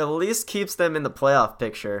Mirotic at least keeps them in the playoff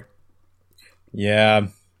picture. Yeah.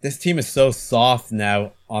 This team is so soft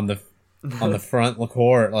now on the front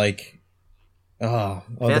court. Like,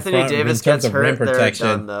 Anthony Davis gets hurt, they're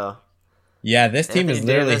done though. Yeah, this team Anthony is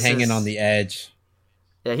literally Davis hanging is- on the edge.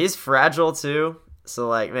 Yeah, he's fragile too. So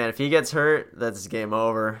like, man, if he gets hurt, that's game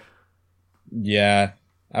over. Yeah.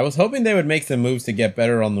 I was hoping they would make some moves to get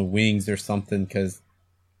better on the wings or something, because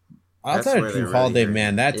outside where of they Drew really Holiday, hurt.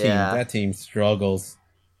 man, that team struggles.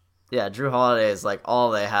 Yeah, Drew Holiday is like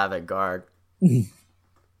all they have at guard.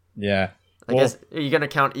 Yeah. I guess, are you going to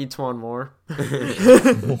count Etuan Moore?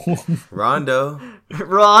 Rondo.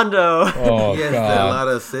 Rondo. Oh, He has a God. lot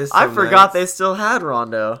of assists. I some forgot nights. they still had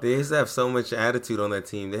Rondo. They used to have so much attitude on that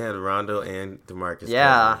team. They had Rondo and DeMarcus.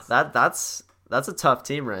 Yeah, Cousins. that's a tough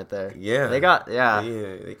team right there. Yeah.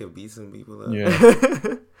 They could beat some people up.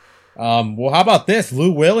 Yeah. Well, how about this?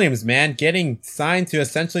 Lou Williams, man, getting signed to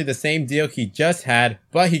essentially the same deal he just had,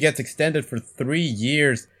 but he gets extended for 3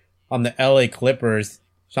 years on the LA Clippers.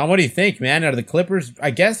 Sean, what do you think, man? Are the Clippers, I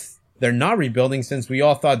guess they're not rebuilding, since we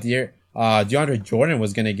all thought DeAndre Jordan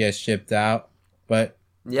was going to get shipped out, but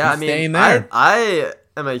Yeah, he's staying there. I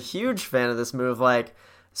am a huge fan of this move, like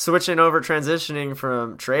switching over, transitioning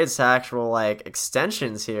from trades to actual like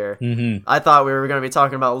extensions here. Mm-hmm. I thought we were going to be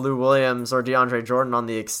talking about Lou Williams or DeAndre Jordan on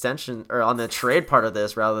the extension or on the trade part of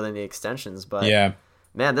this rather than the extensions, but Yeah.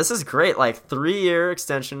 man, this is great. Like 3-year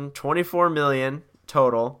extension, $24 million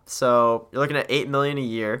total. So you're looking at $8 million a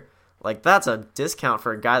year. Like that's a discount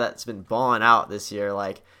for a guy that's been balling out this year.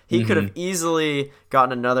 Like he could have easily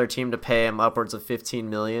gotten another team to pay him upwards of $15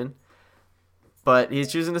 million, but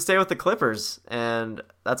he's choosing to stay with the Clippers, and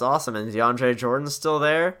that's awesome. And DeAndre Jordan's still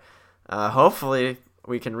there. Hopefully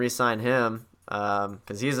we can re-sign him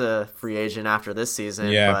because he's a free agent after this season.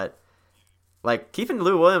 Yeah. But like keeping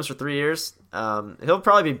Lou Williams for 3 years, he'll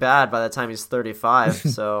probably be bad by the time he's 35.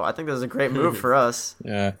 So I think this is a great move for us.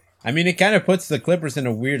 Yeah. I mean, it kind of puts the Clippers in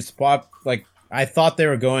a weird spot. Like, I thought they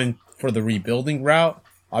were going for the rebuilding route.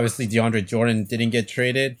 Obviously, DeAndre Jordan didn't get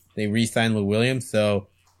traded. They re-signed Lou Williams, so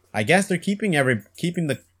I guess they're keeping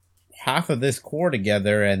the half of this core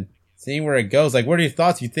together and seeing where it goes. Like, what are your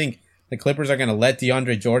thoughts? You think the Clippers are going to let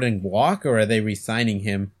DeAndre Jordan walk, or are they re-signing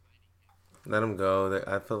him? Let him go.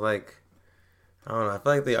 I feel like they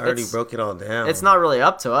already broke it all down. It's not really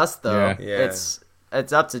up to us though. Yeah.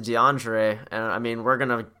 It's up to DeAndre, and I mean we're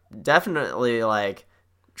gonna definitely like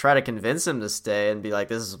try to convince him to stay and be like,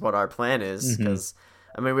 this is what our plan is, because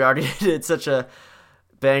I mean we already did such a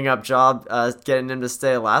bang up job getting him to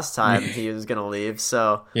stay last time he was gonna leave.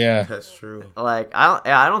 So Yeah. That's true. like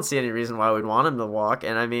I don't see any reason why we'd want him to walk.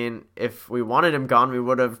 And I mean if we wanted him gone, we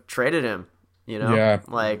would have traded him. You know, Yeah.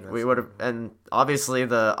 like we would have, and obviously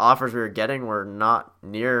the offers we were getting were not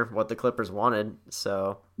near what the Clippers wanted.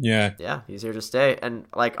 So Yeah. yeah, he's here to stay. And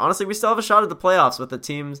like honestly, we still have a shot at the playoffs with the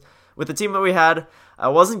team that we had. I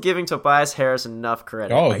wasn't giving Tobias Harris enough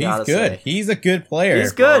credit. Oh, I he's gotta good. say. He's a good player.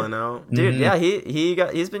 He's good, Balling out. dude. Yeah,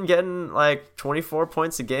 he's been getting like 24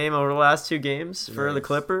 points a game over the last 2 games for the Nice.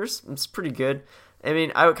 Clippers. It's pretty good. I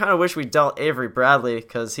mean, I kind of wish we dealt Avery Bradley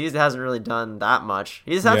because he hasn't really done that much.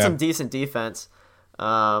 He's had some decent defense.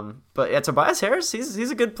 But yeah, Tobias Harris, he's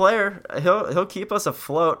a good player. He'll keep us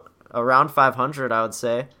afloat around 500, I would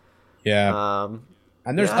say. Yeah.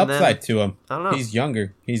 And there's yeah, and upside to him. I don't know. He's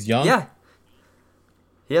younger. He's young. Yeah.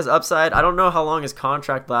 He has upside. I don't know how long his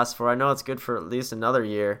contract lasts for. I know it's good for at least another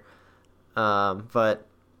year. But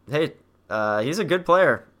hey, he's a good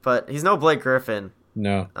player, but he's no Blake Griffin.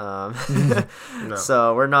 No. No.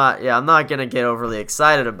 So we're not. Yeah, I'm not gonna get overly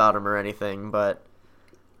excited about him or anything, but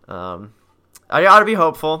I ought to be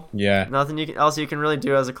hopeful. Yeah. Nothing else you can really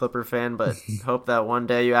do as a Clipper fan, but hope that one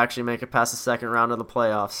day you actually make it past the second round of the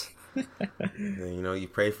playoffs. You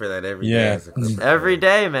pray for that every day as a Clippers Every fan.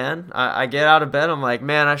 day, man. I get out of bed. I'm like,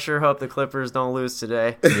 man, I sure hope the Clippers don't lose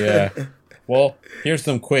today. Yeah. Well, here's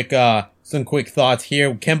some quick thoughts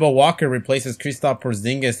here. Kemba Walker replaces Kristaps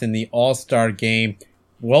Porzingis in the All-Star game.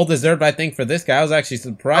 Well deserved, I think, for this guy. I was actually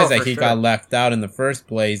surprised that he got left out in the first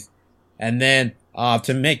place. And then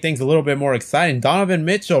to make things a little bit more exciting, Donovan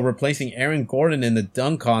Mitchell replacing Aaron Gordon in the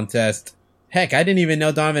dunk contest. Heck, I didn't even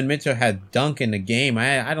know Donovan Mitchell had dunk in the game.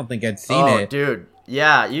 I don't think I'd seen it. Oh, dude.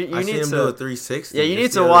 Yeah, you I need see him to do a 360. Yeah, you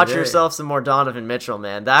need to watch yourself some more Donovan Mitchell,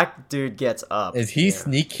 man. That dude gets up. Is he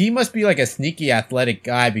sneaky? He must be like a sneaky athletic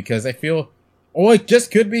guy because I feel, it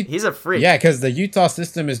just could be. He's a freak. Yeah, because the Utah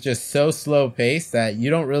system is just so slow paced that you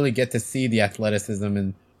don't really get to see the athleticism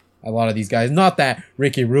in a lot of these guys. Not that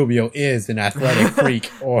Ricky Rubio is an athletic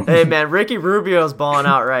freak, or hey man, Ricky Rubio's balling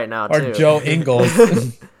out right now too. Or Joe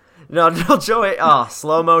Ingles. no, Joe.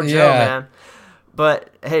 Slow mo Joe, man. But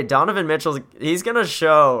hey, Donovan Mitchell, he's gonna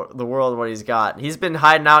show the world what he's got. He's been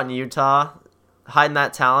hiding out in Utah, hiding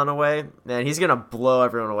that talent away. Man, he's gonna blow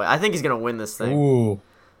everyone away. I think he's gonna win this thing. Ooh,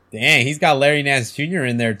 dang! He's got Larry Nance Jr.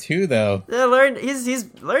 in there too, though. Yeah,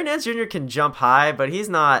 Larry Nance Jr. can jump high, but he's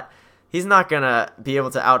not gonna be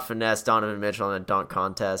able to out finesse Donovan Mitchell in a dunk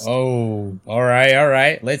contest. Oh, all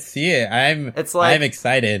right. Let's see it. I'm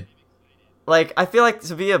excited. Like, I feel like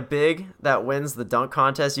to be a big that wins the dunk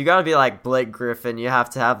contest, you got to be like Blake Griffin. You have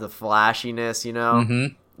to have the flashiness,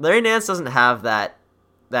 Mm-hmm. Larry Nance doesn't have that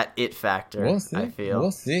it factor. We'll see. I feel.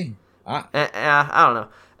 We'll see. I don't know.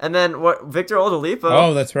 And then Victor Oladipo.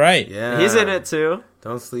 Oh, that's right. Yeah, he's in it too.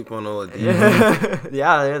 Don't sleep on Oladipo.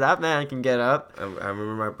 Yeah, that man can get up. I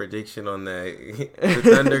remember my prediction on that. The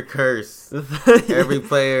Thunder curse. Every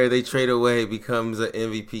player they trade away becomes an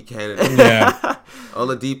MVP candidate. Yeah.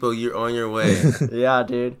 Oladipo, you're on your way. Yeah,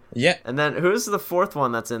 dude. Yeah. And then who's the fourth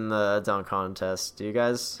one that's in the dunk contest? Do you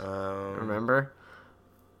guys remember?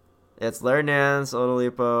 It's Larry Nance,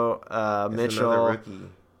 Oladipo, Mitchell. Rookie.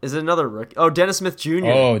 Is it another rookie? Oh, Dennis Smith Jr.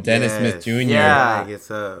 Oh, Dennis Smith Jr. Yeah. He gets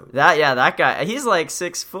up. That guy. He's like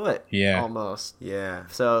 6 foot. Yeah. Almost. Yeah.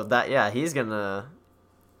 So he's gonna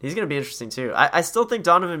be interesting too. I still think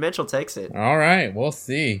Donovan Mitchell takes it. All right, we'll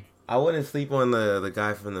see. I wouldn't sleep on the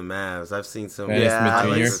guy from the Mavs. I've seen some Dennis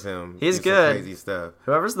with him. He's some good. Crazy stuff.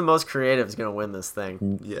 Whoever's the most creative is gonna win this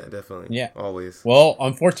thing. Yeah, definitely. Yeah. Always. Well,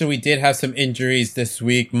 unfortunately, we did have some injuries this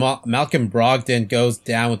week. Malcolm Brogdon goes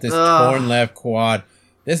down with this torn left quad.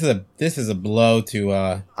 This is a blow to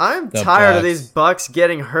I'm the tired of Bucks. these Bucks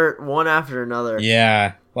getting hurt one after another.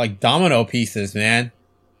 Yeah, like domino pieces, man.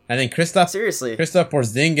 And then Kristaps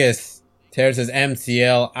Porzingis tears his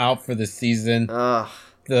MCL out for the season. Ugh.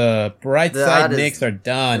 The bright side Knicks are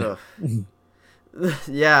done.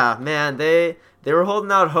 Yeah, man, they were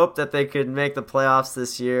holding out hope that they could make the playoffs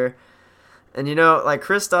this year. And like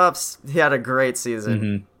Kristaps, he had a great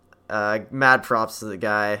season. Mm-hmm. Mad props to the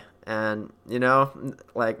guy. And,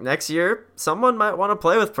 like next year, someone might want to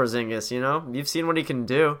play with Porzingis, You've seen what he can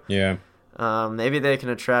do. Yeah. Maybe they can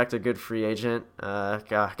attract a good free agent.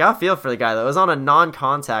 Got a feel for the guy, though. It was on a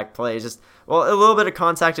non-contact play. A little bit of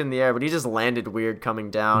contact in the air, but he just landed weird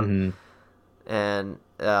coming down. Mm-hmm. And,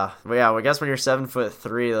 I guess when you're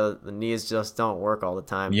 7'3", the knees just don't work all the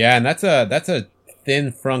time. Yeah, and that's a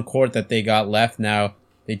thin front court that they got left now.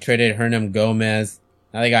 They traded Hernan Gomez.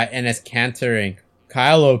 Now they got Enes Kanter and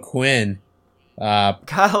Kyle O'Quinn.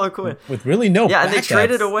 With really no and they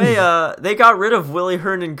traded away, they got rid of Willie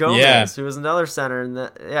Hernan Gomez, who was another center. And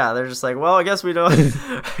they're just like, well, I guess we don't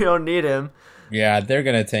we don't need him. Yeah, they're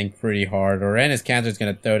going to tank pretty hard. Or Enes Kanter's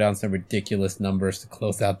going to throw down some ridiculous numbers to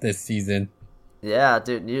close out this season. Yeah,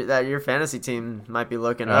 dude, your fantasy team might be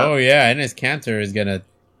looking up. Oh, yeah, Enes Kanter is going to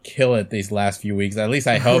kill it these last few weeks. At least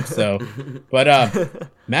I hope so. But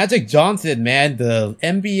Magic Johnson, man, the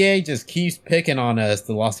NBA just keeps picking on us.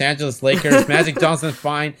 The Los Angeles Lakers, Magic Johnson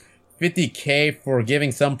fined $50K for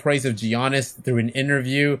giving some praise of Giannis through an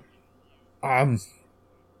interview. I don't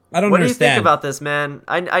understand. What do you think about this, man?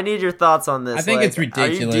 I need your thoughts on this. I think it's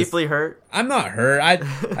ridiculous. Are you deeply hurt? I'm not hurt. I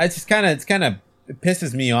just it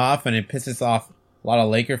pisses me off, and it pisses off a lot of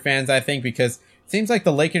Laker fans, I think, because it seems like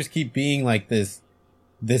the Lakers keep being like this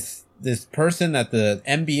person that the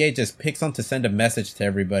NBA just picks on to send a message to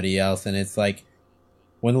everybody else. And it's like,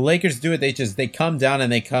 when the Lakers do it, they come down,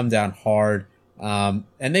 and they come down hard. And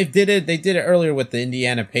they did it earlier with the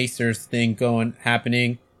Indiana Pacers thing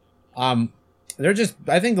happening. I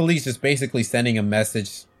think the league's just basically sending a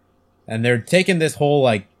message, and they're taking this whole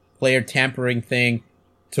like player tampering thing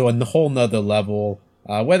to a whole nother level.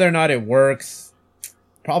 Whether or not it works,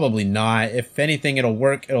 probably not. If anything, it'll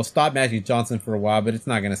work. It'll stop Magic Johnson for a while, but it's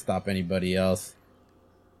not going to stop anybody else.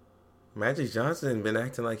 Magic Johnson been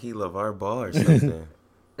acting like he LeVar Ball or something.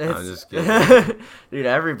 I'm just kidding. Dude,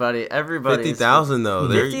 everybody. 50,000 though.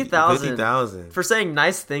 50,000 for saying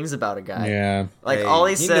nice things about a guy. Yeah. Like Hey, all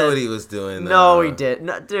he said. knew what he was doing. No, he did.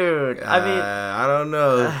 No, dude. I mean, I don't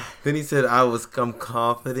know. Then he said, I'm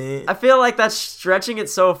confident. I feel like that's stretching it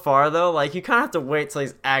so far though. Like you kind of have to wait till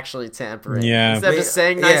he's actually tampering. Yeah. Instead of just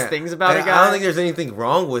saying nice things about a guy. I don't think there's anything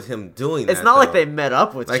wrong with him doing that. It's not like they met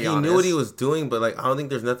up with like Giannis. he knew what he was doing, but like I don't think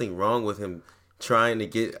there's nothing wrong with him trying to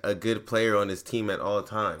get a good player on his team at all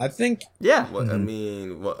times. I think. Yeah. I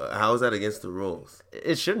mean, how is that against the rules?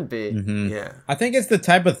 It shouldn't be. Mm-hmm. Yeah. I think it's the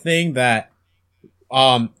type of thing that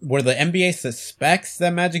where the NBA suspects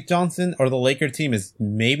that Magic Johnson or the Laker team is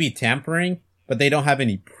maybe tampering, but they don't have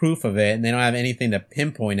any proof of it and they don't have anything to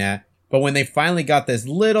pinpoint at. But when they finally got this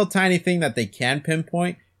little tiny thing that they can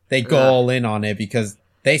pinpoint, they go all in on it because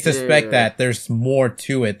they suspect that there's more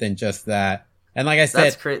to it than just that. And like I said,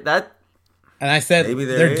 that's crazy. And I said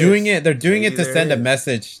they're doing it. They're doing it to send a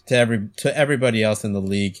message to everybody else in the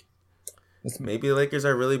league. Maybe the Lakers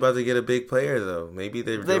are really about to get a big player, though. Maybe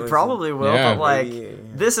they probably will, but like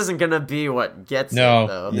this isn't gonna be what gets it,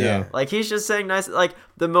 though. Yeah, like he's just saying nice. Like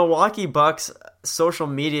the Milwaukee Bucks social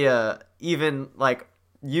media even like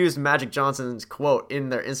used Magic Johnson's quote in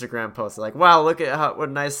their Instagram post. Like, wow, look at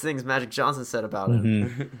what nice things Magic Johnson said about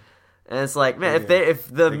him. And it's like, man,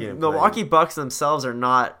 if the Milwaukee Bucks themselves are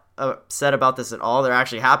not upset about this at all, they're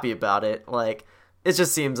actually happy about it. Like, it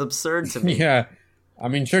just seems absurd to me. Yeah. I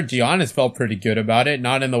mean, sure, Giannis felt pretty good about it.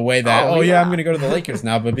 Not in the way that, I'm going to go to the Lakers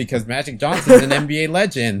now, but because Magic Johnson's an NBA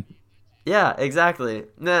legend. Yeah, exactly.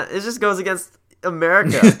 Nah, it just goes against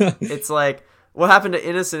America. It's like, what happened to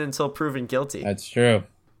innocent until proven guilty? That's true.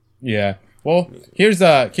 Yeah. Well, here's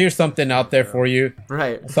something out there for you.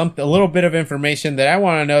 Right. A little bit of information that I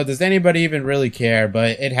want to know. Does anybody even really care?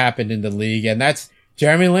 But it happened in the league, and that's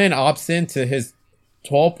Jeremy Lin opts into his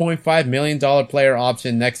 $12.5 million player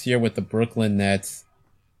option next year with the Brooklyn Nets.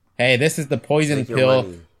 Hey, this is the poison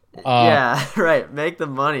pill. Yeah, right. Make the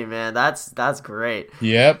money, man. That's great.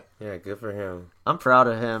 Yep. Yeah, good for him. I'm proud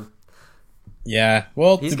of him. Yeah.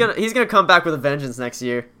 Well, he's gonna come back with a vengeance next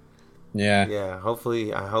year. Yeah. Yeah.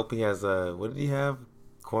 Hopefully, I hope he has what did he have?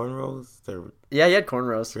 Cornrows? Yeah, he had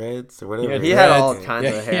cornrows. Dreads or whatever. He had all kinds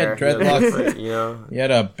of hair. He had dreadlocks. He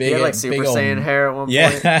had a big, he had like Super Saiyan hair at one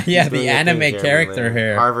point. Yeah, the anime character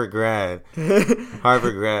hair. Harvard grad.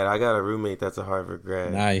 I got a roommate that's a Harvard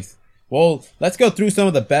grad. Nice. Well, let's go through some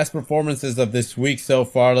of the best performances of this week so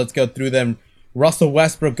far. Let's go through them. Russell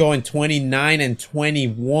Westbrook going 29 and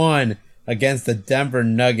 21 against the Denver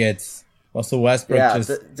Nuggets. Russell Westbrook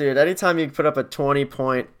dude, anytime you put up a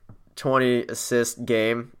 20-point, 20-assist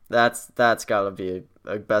game, that's got to be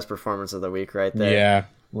a best performance of the week right there. Yeah,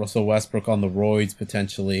 Russell Westbrook on the roids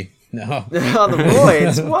potentially. No. On the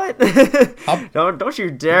roids? What? Don't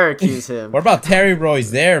you dare accuse him. What about Terry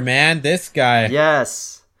Rozier, man? This guy.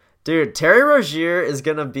 Yes. Dude, Terry Rozier is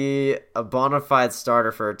going to be a bona fide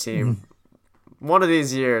starter for a team one of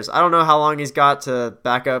these years. I don't know how long he's got to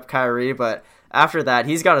back up Kyrie, but after that,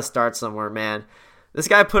 he's got to start somewhere, man. This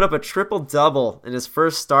guy put up a triple-double in his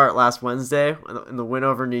first start last Wednesday in the win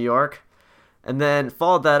over New York, and then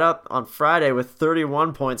followed that up on Friday with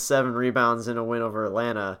 31.7 rebounds in a win over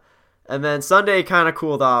Atlanta. And then Sunday kind of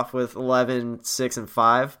cooled off with 11, 6, and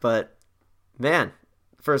 5, but man,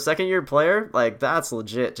 for a second-year player, like that's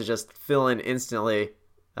legit to just fill in instantly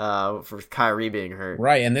for Kyrie being hurt.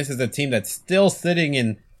 Right, and this is a team that's still sitting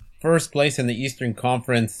in first place in the Eastern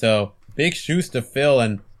Conference, so big shoes to fill,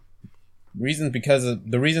 and the reason the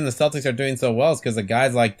Celtics are doing so well is because of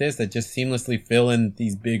guys like this that just seamlessly fill in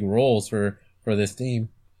these big roles for this team.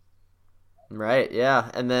 Right, yeah.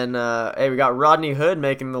 And then, we got Rodney Hood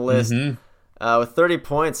making the list with 30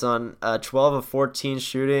 points on 12 of 14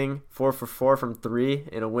 shooting, 4 for 4 from 3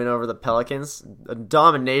 in a win over the Pelicans. A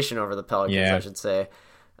domination over the Pelicans, I should say.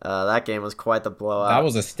 That game was quite the blowout. That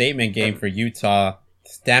was a statement game for Utah.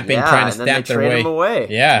 Trying to stamp their way. Trade him away.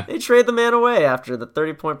 Yeah. They trade the man away after the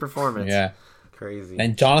 30-point performance. Yeah. Crazy.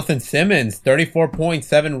 And Jonathan Simmons, 34 points,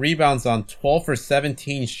 7 rebounds on 12 for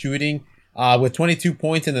 17 shooting, with 22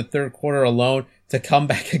 points in the third quarter alone to come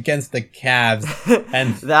back against the Cavs.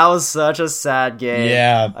 And that was such a sad game.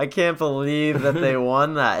 Yeah. I can't believe that they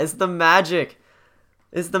won that. It's the Magic.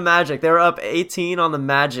 They were up 18 on the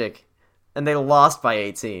Magic, and they lost by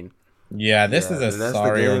 18. Yeah, this is a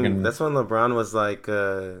sorry organization. That's when LeBron was like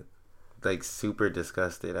super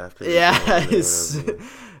disgusted after. Yeah, that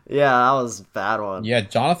was a bad one. Yeah,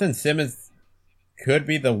 Jonathan Simmons could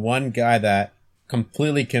be the one guy that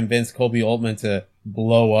completely convinced Kobe Altman to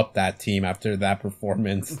blow up that team after that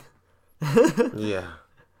performance. Yeah.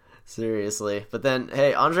 Seriously. But then,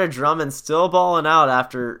 hey, Andre Drummond still balling out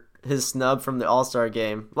after his snub from the All-Star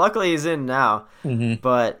game. Luckily, he's in now. Mm-hmm.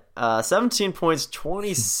 But 17 points,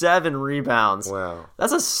 27 rebounds. Wow.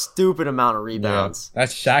 That's a stupid amount of rebounds. Yeah,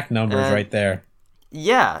 that's Shaq numbers right there.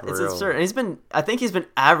 Yeah, it's absurd. And I think he's been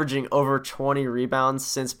averaging over 20 rebounds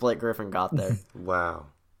since Blake Griffin got there. Wow.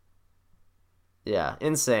 Yeah,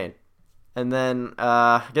 insane. And then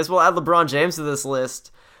I guess we'll add LeBron James to this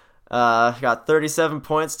list. Got 37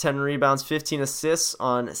 points, 10 rebounds, 15 assists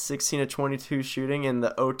on 16 of 22 shooting in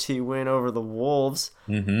the OT win over the Wolves,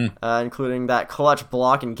 including that clutch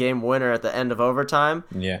block and game winner at the end of overtime.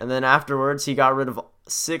 Yeah. And then afterwards, he got rid of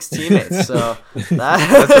 6 teammates. So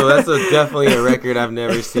that's definitely a record I've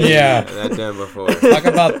never seen that done before. Talk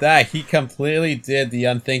about that. He completely did the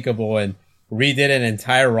unthinkable and redid an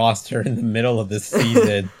entire roster in the middle of the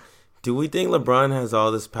season. Do we think LeBron has all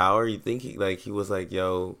this power? You think he was like,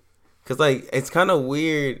 yo... Because, like, it's kind of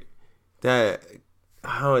weird that...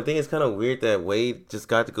 I think it's kind of weird that Wade just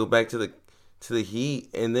got to go back to the Heat.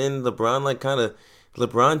 And then LeBron,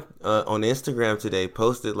 on Instagram today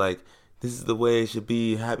posted, like, this is the way it should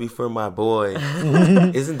be. Happy for my boy.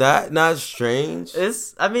 Isn't that not strange?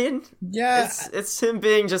 It's him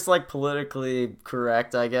being just like politically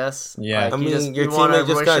correct, I guess. Yeah, like, your teammate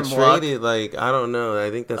just got traded. Like, I don't know.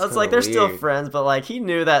 I think that's like they're weird. Still friends, but like he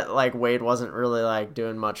knew that like Wade wasn't really like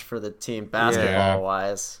doing much for the team basketball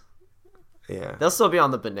wise. Yeah, they'll still be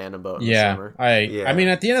on the banana boat. In the summer. I mean,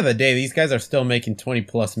 at the end of the day, these guys are still making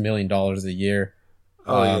 $20+ million a year.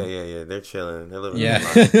 Oh, yeah. They're chilling. They're living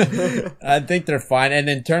life. I think they're fine. And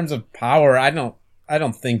in terms of power, I don't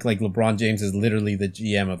think like LeBron James is literally the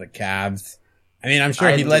GM of the Cavs. I mean, I'm sure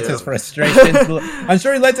he lets his frustrations. I'm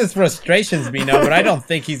sure he lets his frustrations be known, but I don't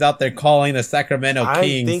think he's out there calling the Sacramento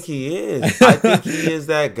Kings. I think he is. I think he is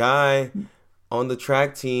that guy on the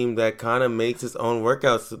track team that kind of makes his own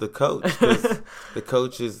workouts to the coach. The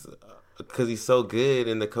coach is... Because he's so good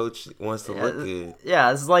and the coach wants to look good.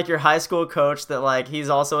 Yeah, this is like your high school coach that like he's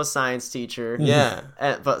also a science teacher. Yeah.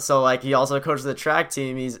 But so like he also coaches the track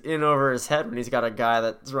team. He's in over his head when he's got a guy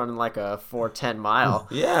that's running like a 4:10 mile.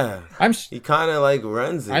 Yeah. He kind of like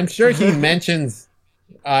runs it. I'm sure he mentions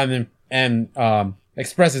and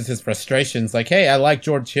expresses his frustrations like, hey, I like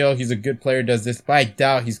George Hill. He's a good player, does this. But I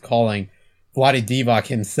doubt he's calling Vlade Divac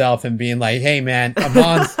himself and being like, hey man,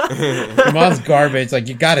 Amon's garbage, like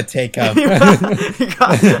you gotta take him. Yeah.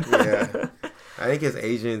 I think his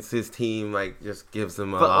agents, his team, like just gives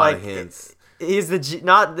him a lot of hints. He's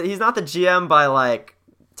not the GM by like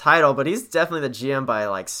title, but he's definitely the GM by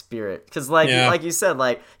like spirit. Because like you said,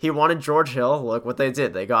 like he wanted George Hill. Look what they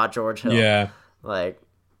did. They got George Hill. Yeah. Like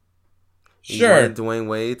he wanted Dwayne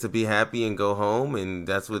Wade to be happy and go home, and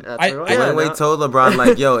that's what Dwayne Wade told LeBron,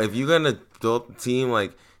 like, yo, if you're gonna build a team,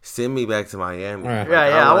 like, send me back to Miami. Like,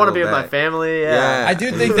 I want to be with my family. Yeah. I do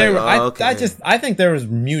think there I think there was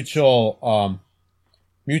mutual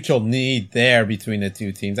need there between the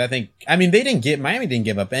two teams. Miami didn't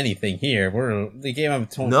give up anything here. They gave him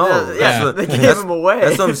 20. No, they gave him away.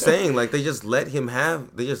 That's what I'm saying. Like they just let him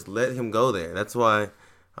go there. That's why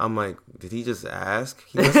I'm like, did he just ask?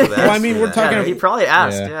 He must have asked. Well, we're talking. He probably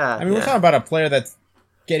asked. Yeah. We're talking about a player that's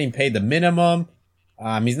getting paid the minimum.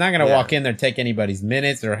 He's not going to walk in there, take anybody's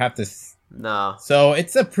minutes, or have to. No. So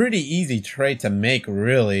it's a pretty easy trade to make,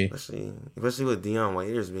 really. Especially with Dion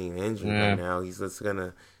Waiters being injured right now, he's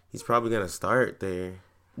probably gonna start there.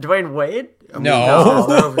 Dwayne Wade? No.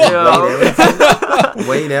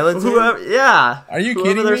 Wayne Ellington? Are you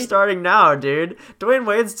kidding me? They're starting now, dude. Dwayne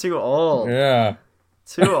Wade's too old. Yeah.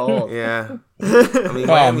 Too old. Yeah. I mean,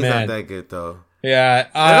 Miami's not that good, though. Yeah.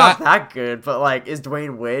 They're not that good, but, like, is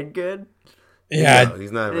Dwayne Wade good? Yeah. No,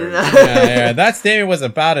 he's not very good. That statement was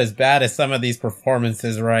about as bad as some of these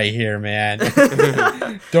performances right here, man.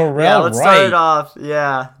 Darrell let's Wright. Start it off.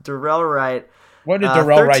 Yeah, Darrell Wright. What did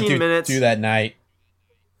Darrell Wright do that night?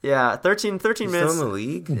 Yeah, 13 minutes. Still in the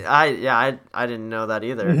league? I didn't know that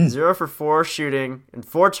either. 0 for 4 shooting and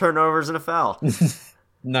 4 turnovers and a foul.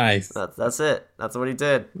 Nice. That's it. That's what he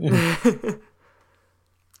did.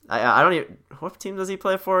 I don't even. What team does he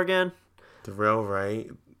play for again? Darrell Wright.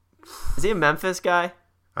 Is he a Memphis guy?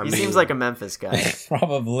 He seems like a Memphis guy.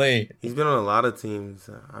 Probably. He's been on a lot of teams.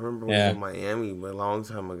 I remember when he was in Miami a long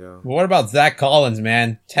time ago. What about Zach Collins,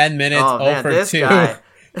 man? 10 minutes, 0 for 2. Guy.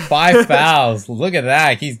 5 fouls. Look at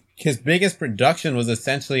that. His biggest production was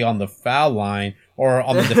essentially on the foul line or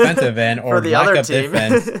on the defensive end or for the lack other of team.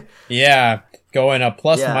 defense. Yeah. Going a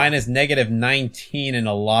plus minus -19 in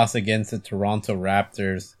a loss against the Toronto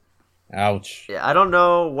Raptors. Ouch. Yeah, I don't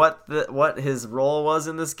know what his role was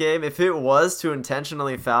in this game. If it was to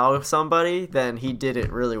intentionally foul somebody, then he did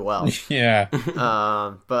it really well. Yeah.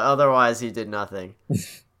 But otherwise, he did nothing.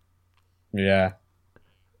 Yeah.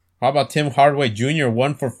 How about Tim Hardaway Jr.?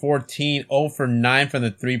 1 for 14, 0 for 9 from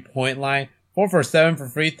the 3-point line, 4 for 7 for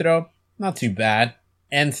free throw. Not too bad.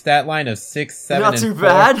 End stat line of 6, 7, Not and too 4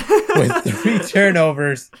 bad. with 3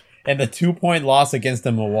 turnovers and the 2-point loss against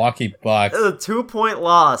the Milwaukee Bucks. A 2-point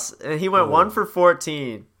loss, and he went 1 for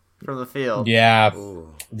 14 from the field. Yeah.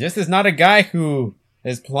 Ooh. This is not a guy who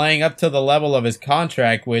is playing up to the level of his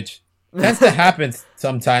contract, which tends to happen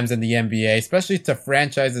sometimes in the NBA, especially to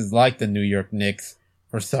franchises like the New York Knicks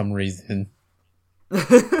for some reason.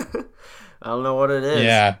 I don't know what it is.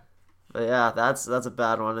 Yeah. But yeah, that's a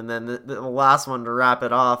bad one. And then the last one to wrap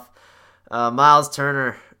it off, Miles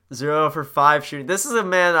Turner, 0 for 5 shooting. This is a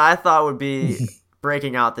man I thought would be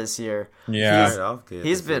breaking out this year. Yeah.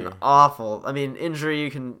 He's been awful. I mean, injury,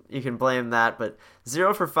 you can blame that, but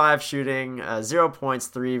 0 for 5 shooting, 0 points,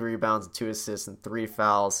 3 rebounds, 2 assists, and 3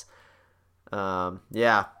 fouls.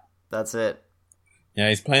 Yeah, that's it. Yeah,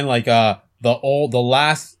 he's playing like the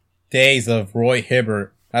last days of Roy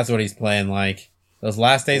Hibbert. That's what he's playing like. Those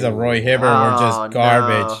last days of Roy Hibbert were just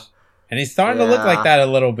garbage. No. And he's starting to look like that a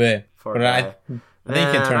little bit. Poor but guy. I think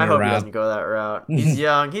he can turn I it hope he around. doesn't go that route. He's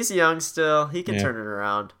young. He's young still. He can turn it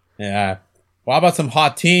around. Yeah. Well, how about some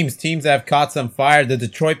hot teams? Teams that have caught some fire. The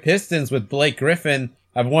Detroit Pistons with Blake Griffin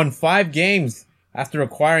have won 5 games after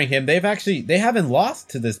acquiring him. They haven't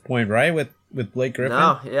lost to this point, right? With Blake Griffin?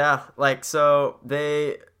 No, yeah.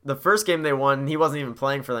 The first game they won, he wasn't even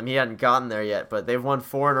playing for them. He hadn't gotten there yet, but they've won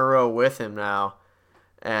 4 in a row with him now.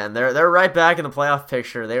 And they're right back in the playoff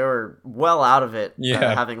picture. They were well out of it,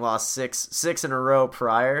 having lost six in a row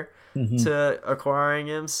prior to acquiring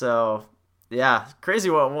him. So, yeah,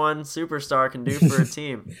 crazy what one superstar can do for a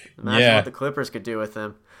team. Imagine what the Clippers could do with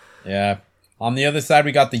him. Yeah. On the other side,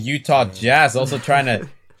 we got the Utah Jazz also trying to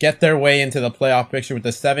get their way into the playoff picture with a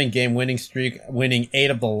 7-game winning streak, winning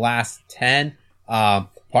 8 of the last 10.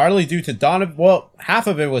 Partly due to Donovan. Well, half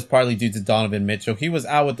of it was partly due to Donovan Mitchell. He was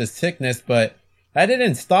out with the sickness, but that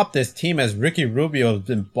didn't stop this team as Ricky Rubio has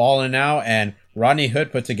been balling out and Rodney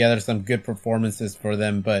Hood put together some good performances for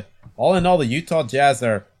them. But all in all, the Utah Jazz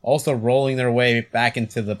are also rolling their way back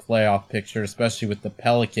into the playoff picture, especially with the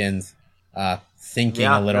Pelicans sinking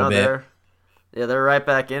a little bit. They're right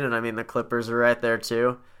back in it. I mean, the Clippers are right there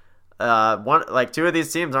too. 2 of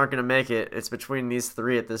these teams aren't going to make it. It's between these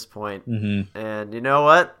 3 at this point. Mm-hmm. And you know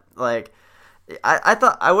what? I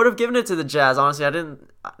thought I would have given it to the Jazz. Honestly,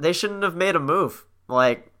 they shouldn't have made a move.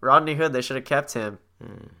 Like Rodney Hood, they should have kept him.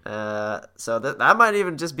 So that might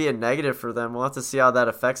even just be a negative for them. We'll have to see how that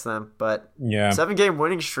affects them. But 7-game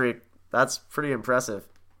winning streak, that's pretty impressive.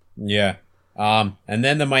 Yeah. And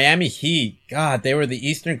then the Miami Heat, God, they were the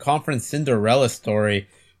Eastern Conference Cinderella story.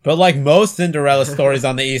 But like most Cinderella stories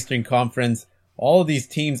on the Eastern Conference, all of these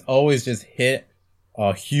teams always just hit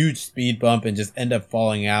a huge speed bump and just end up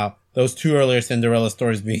falling out. Those 2 earlier Cinderella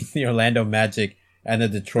stories being the Orlando Magic and the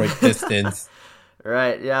Detroit Pistons.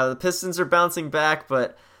 Right, yeah, the Pistons are bouncing back,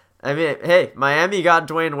 but I mean, hey, Miami got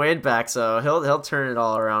Dwayne Wade back, so he'll turn it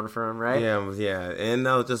all around for him, right? Yeah, and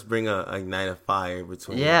they'll just bring a ignite a fire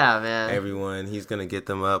between everyone. He's gonna get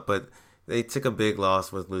them up, but they took a big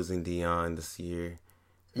loss with losing Dion this year.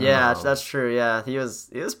 Yeah, that's true. Yeah, he was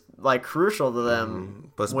like crucial to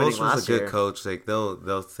them. But Spoelstra's a good coach. Like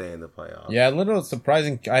they'll stay in the playoffs. Yeah, a little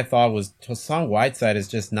surprising. I thought was Hassan Whiteside has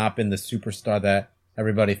just not been the superstar that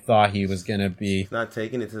everybody thought he was gonna be. He's not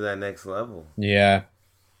taking it to that next level. Yeah,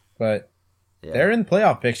 but they're in the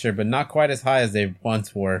playoff picture, but not quite as high as they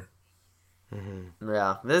once were. Mm-hmm.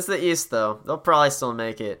 Yeah, this is the East though. They'll probably still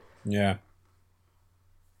make it. Yeah.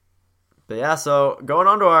 But yeah, so going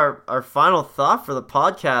on to our final thought for the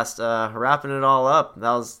podcast, wrapping it all up.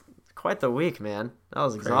 That was quite the week, man. That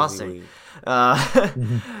was exhausting.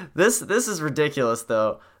 This is ridiculous,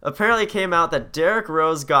 though. Apparently, it came out that Derrick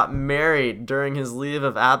Rose got married during his leave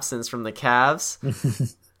of absence from the Cavs.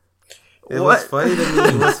 What's funny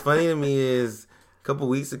to me is a couple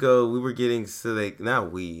weeks ago we were getting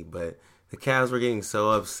not we, but the Cavs were getting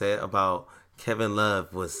so upset about Kevin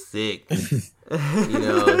Love was sick. He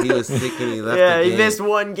was sick and he left the game. He missed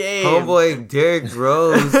 1 game. Homeboy Derrick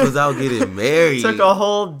Rose was out getting married. Took a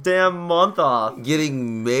whole damn month off.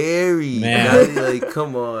 Getting married. Man. Like,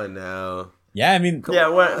 come on now. Yeah, I mean...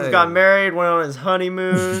 got married, went on his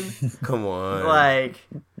honeymoon. Come on.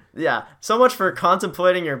 So much for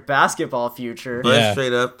contemplating your basketball future. But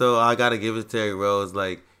straight up, though, I got to give it to Derrick Rose.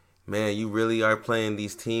 Like, man, you really are playing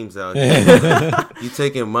these teams out here. You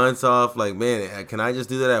taking months off. Like, man, can I just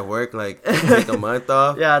do that at work? Like, take a month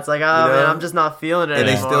off? Yeah, it's like, oh, man, I'm just not feeling it and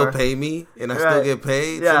anymore. they still pay me, and I still get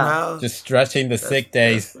paid somehow? Just stretching the sick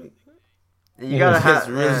days. You gotta have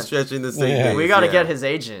really stretching the sick days. We gotta get his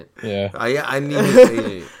agent. Yeah. I need his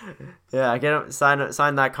agent. Yeah, get him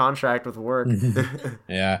sign that contract with work.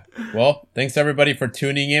 Yeah. Well, thanks everybody for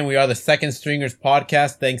tuning in. We are the Second Stringers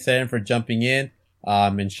podcast. Thanks, Aaron, for jumping in.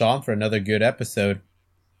 And Sean for another good episode.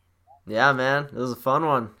 Yeah, man. It was a fun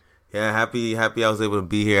one. Yeah, happy I was able to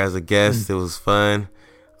be here as a guest. It was fun.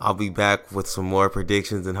 I'll be back with some more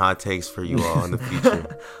predictions and hot takes for you all in the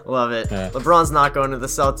future. Love it. Yeah. LeBron's not going to the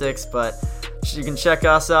Celtics, but you can check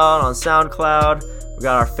us out on SoundCloud. We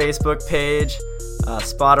got our Facebook page,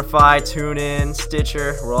 Spotify, TuneIn,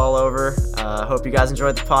 Stitcher. We're all over. Hope you guys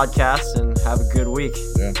enjoyed the podcast and have a good week.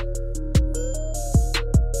 Yeah.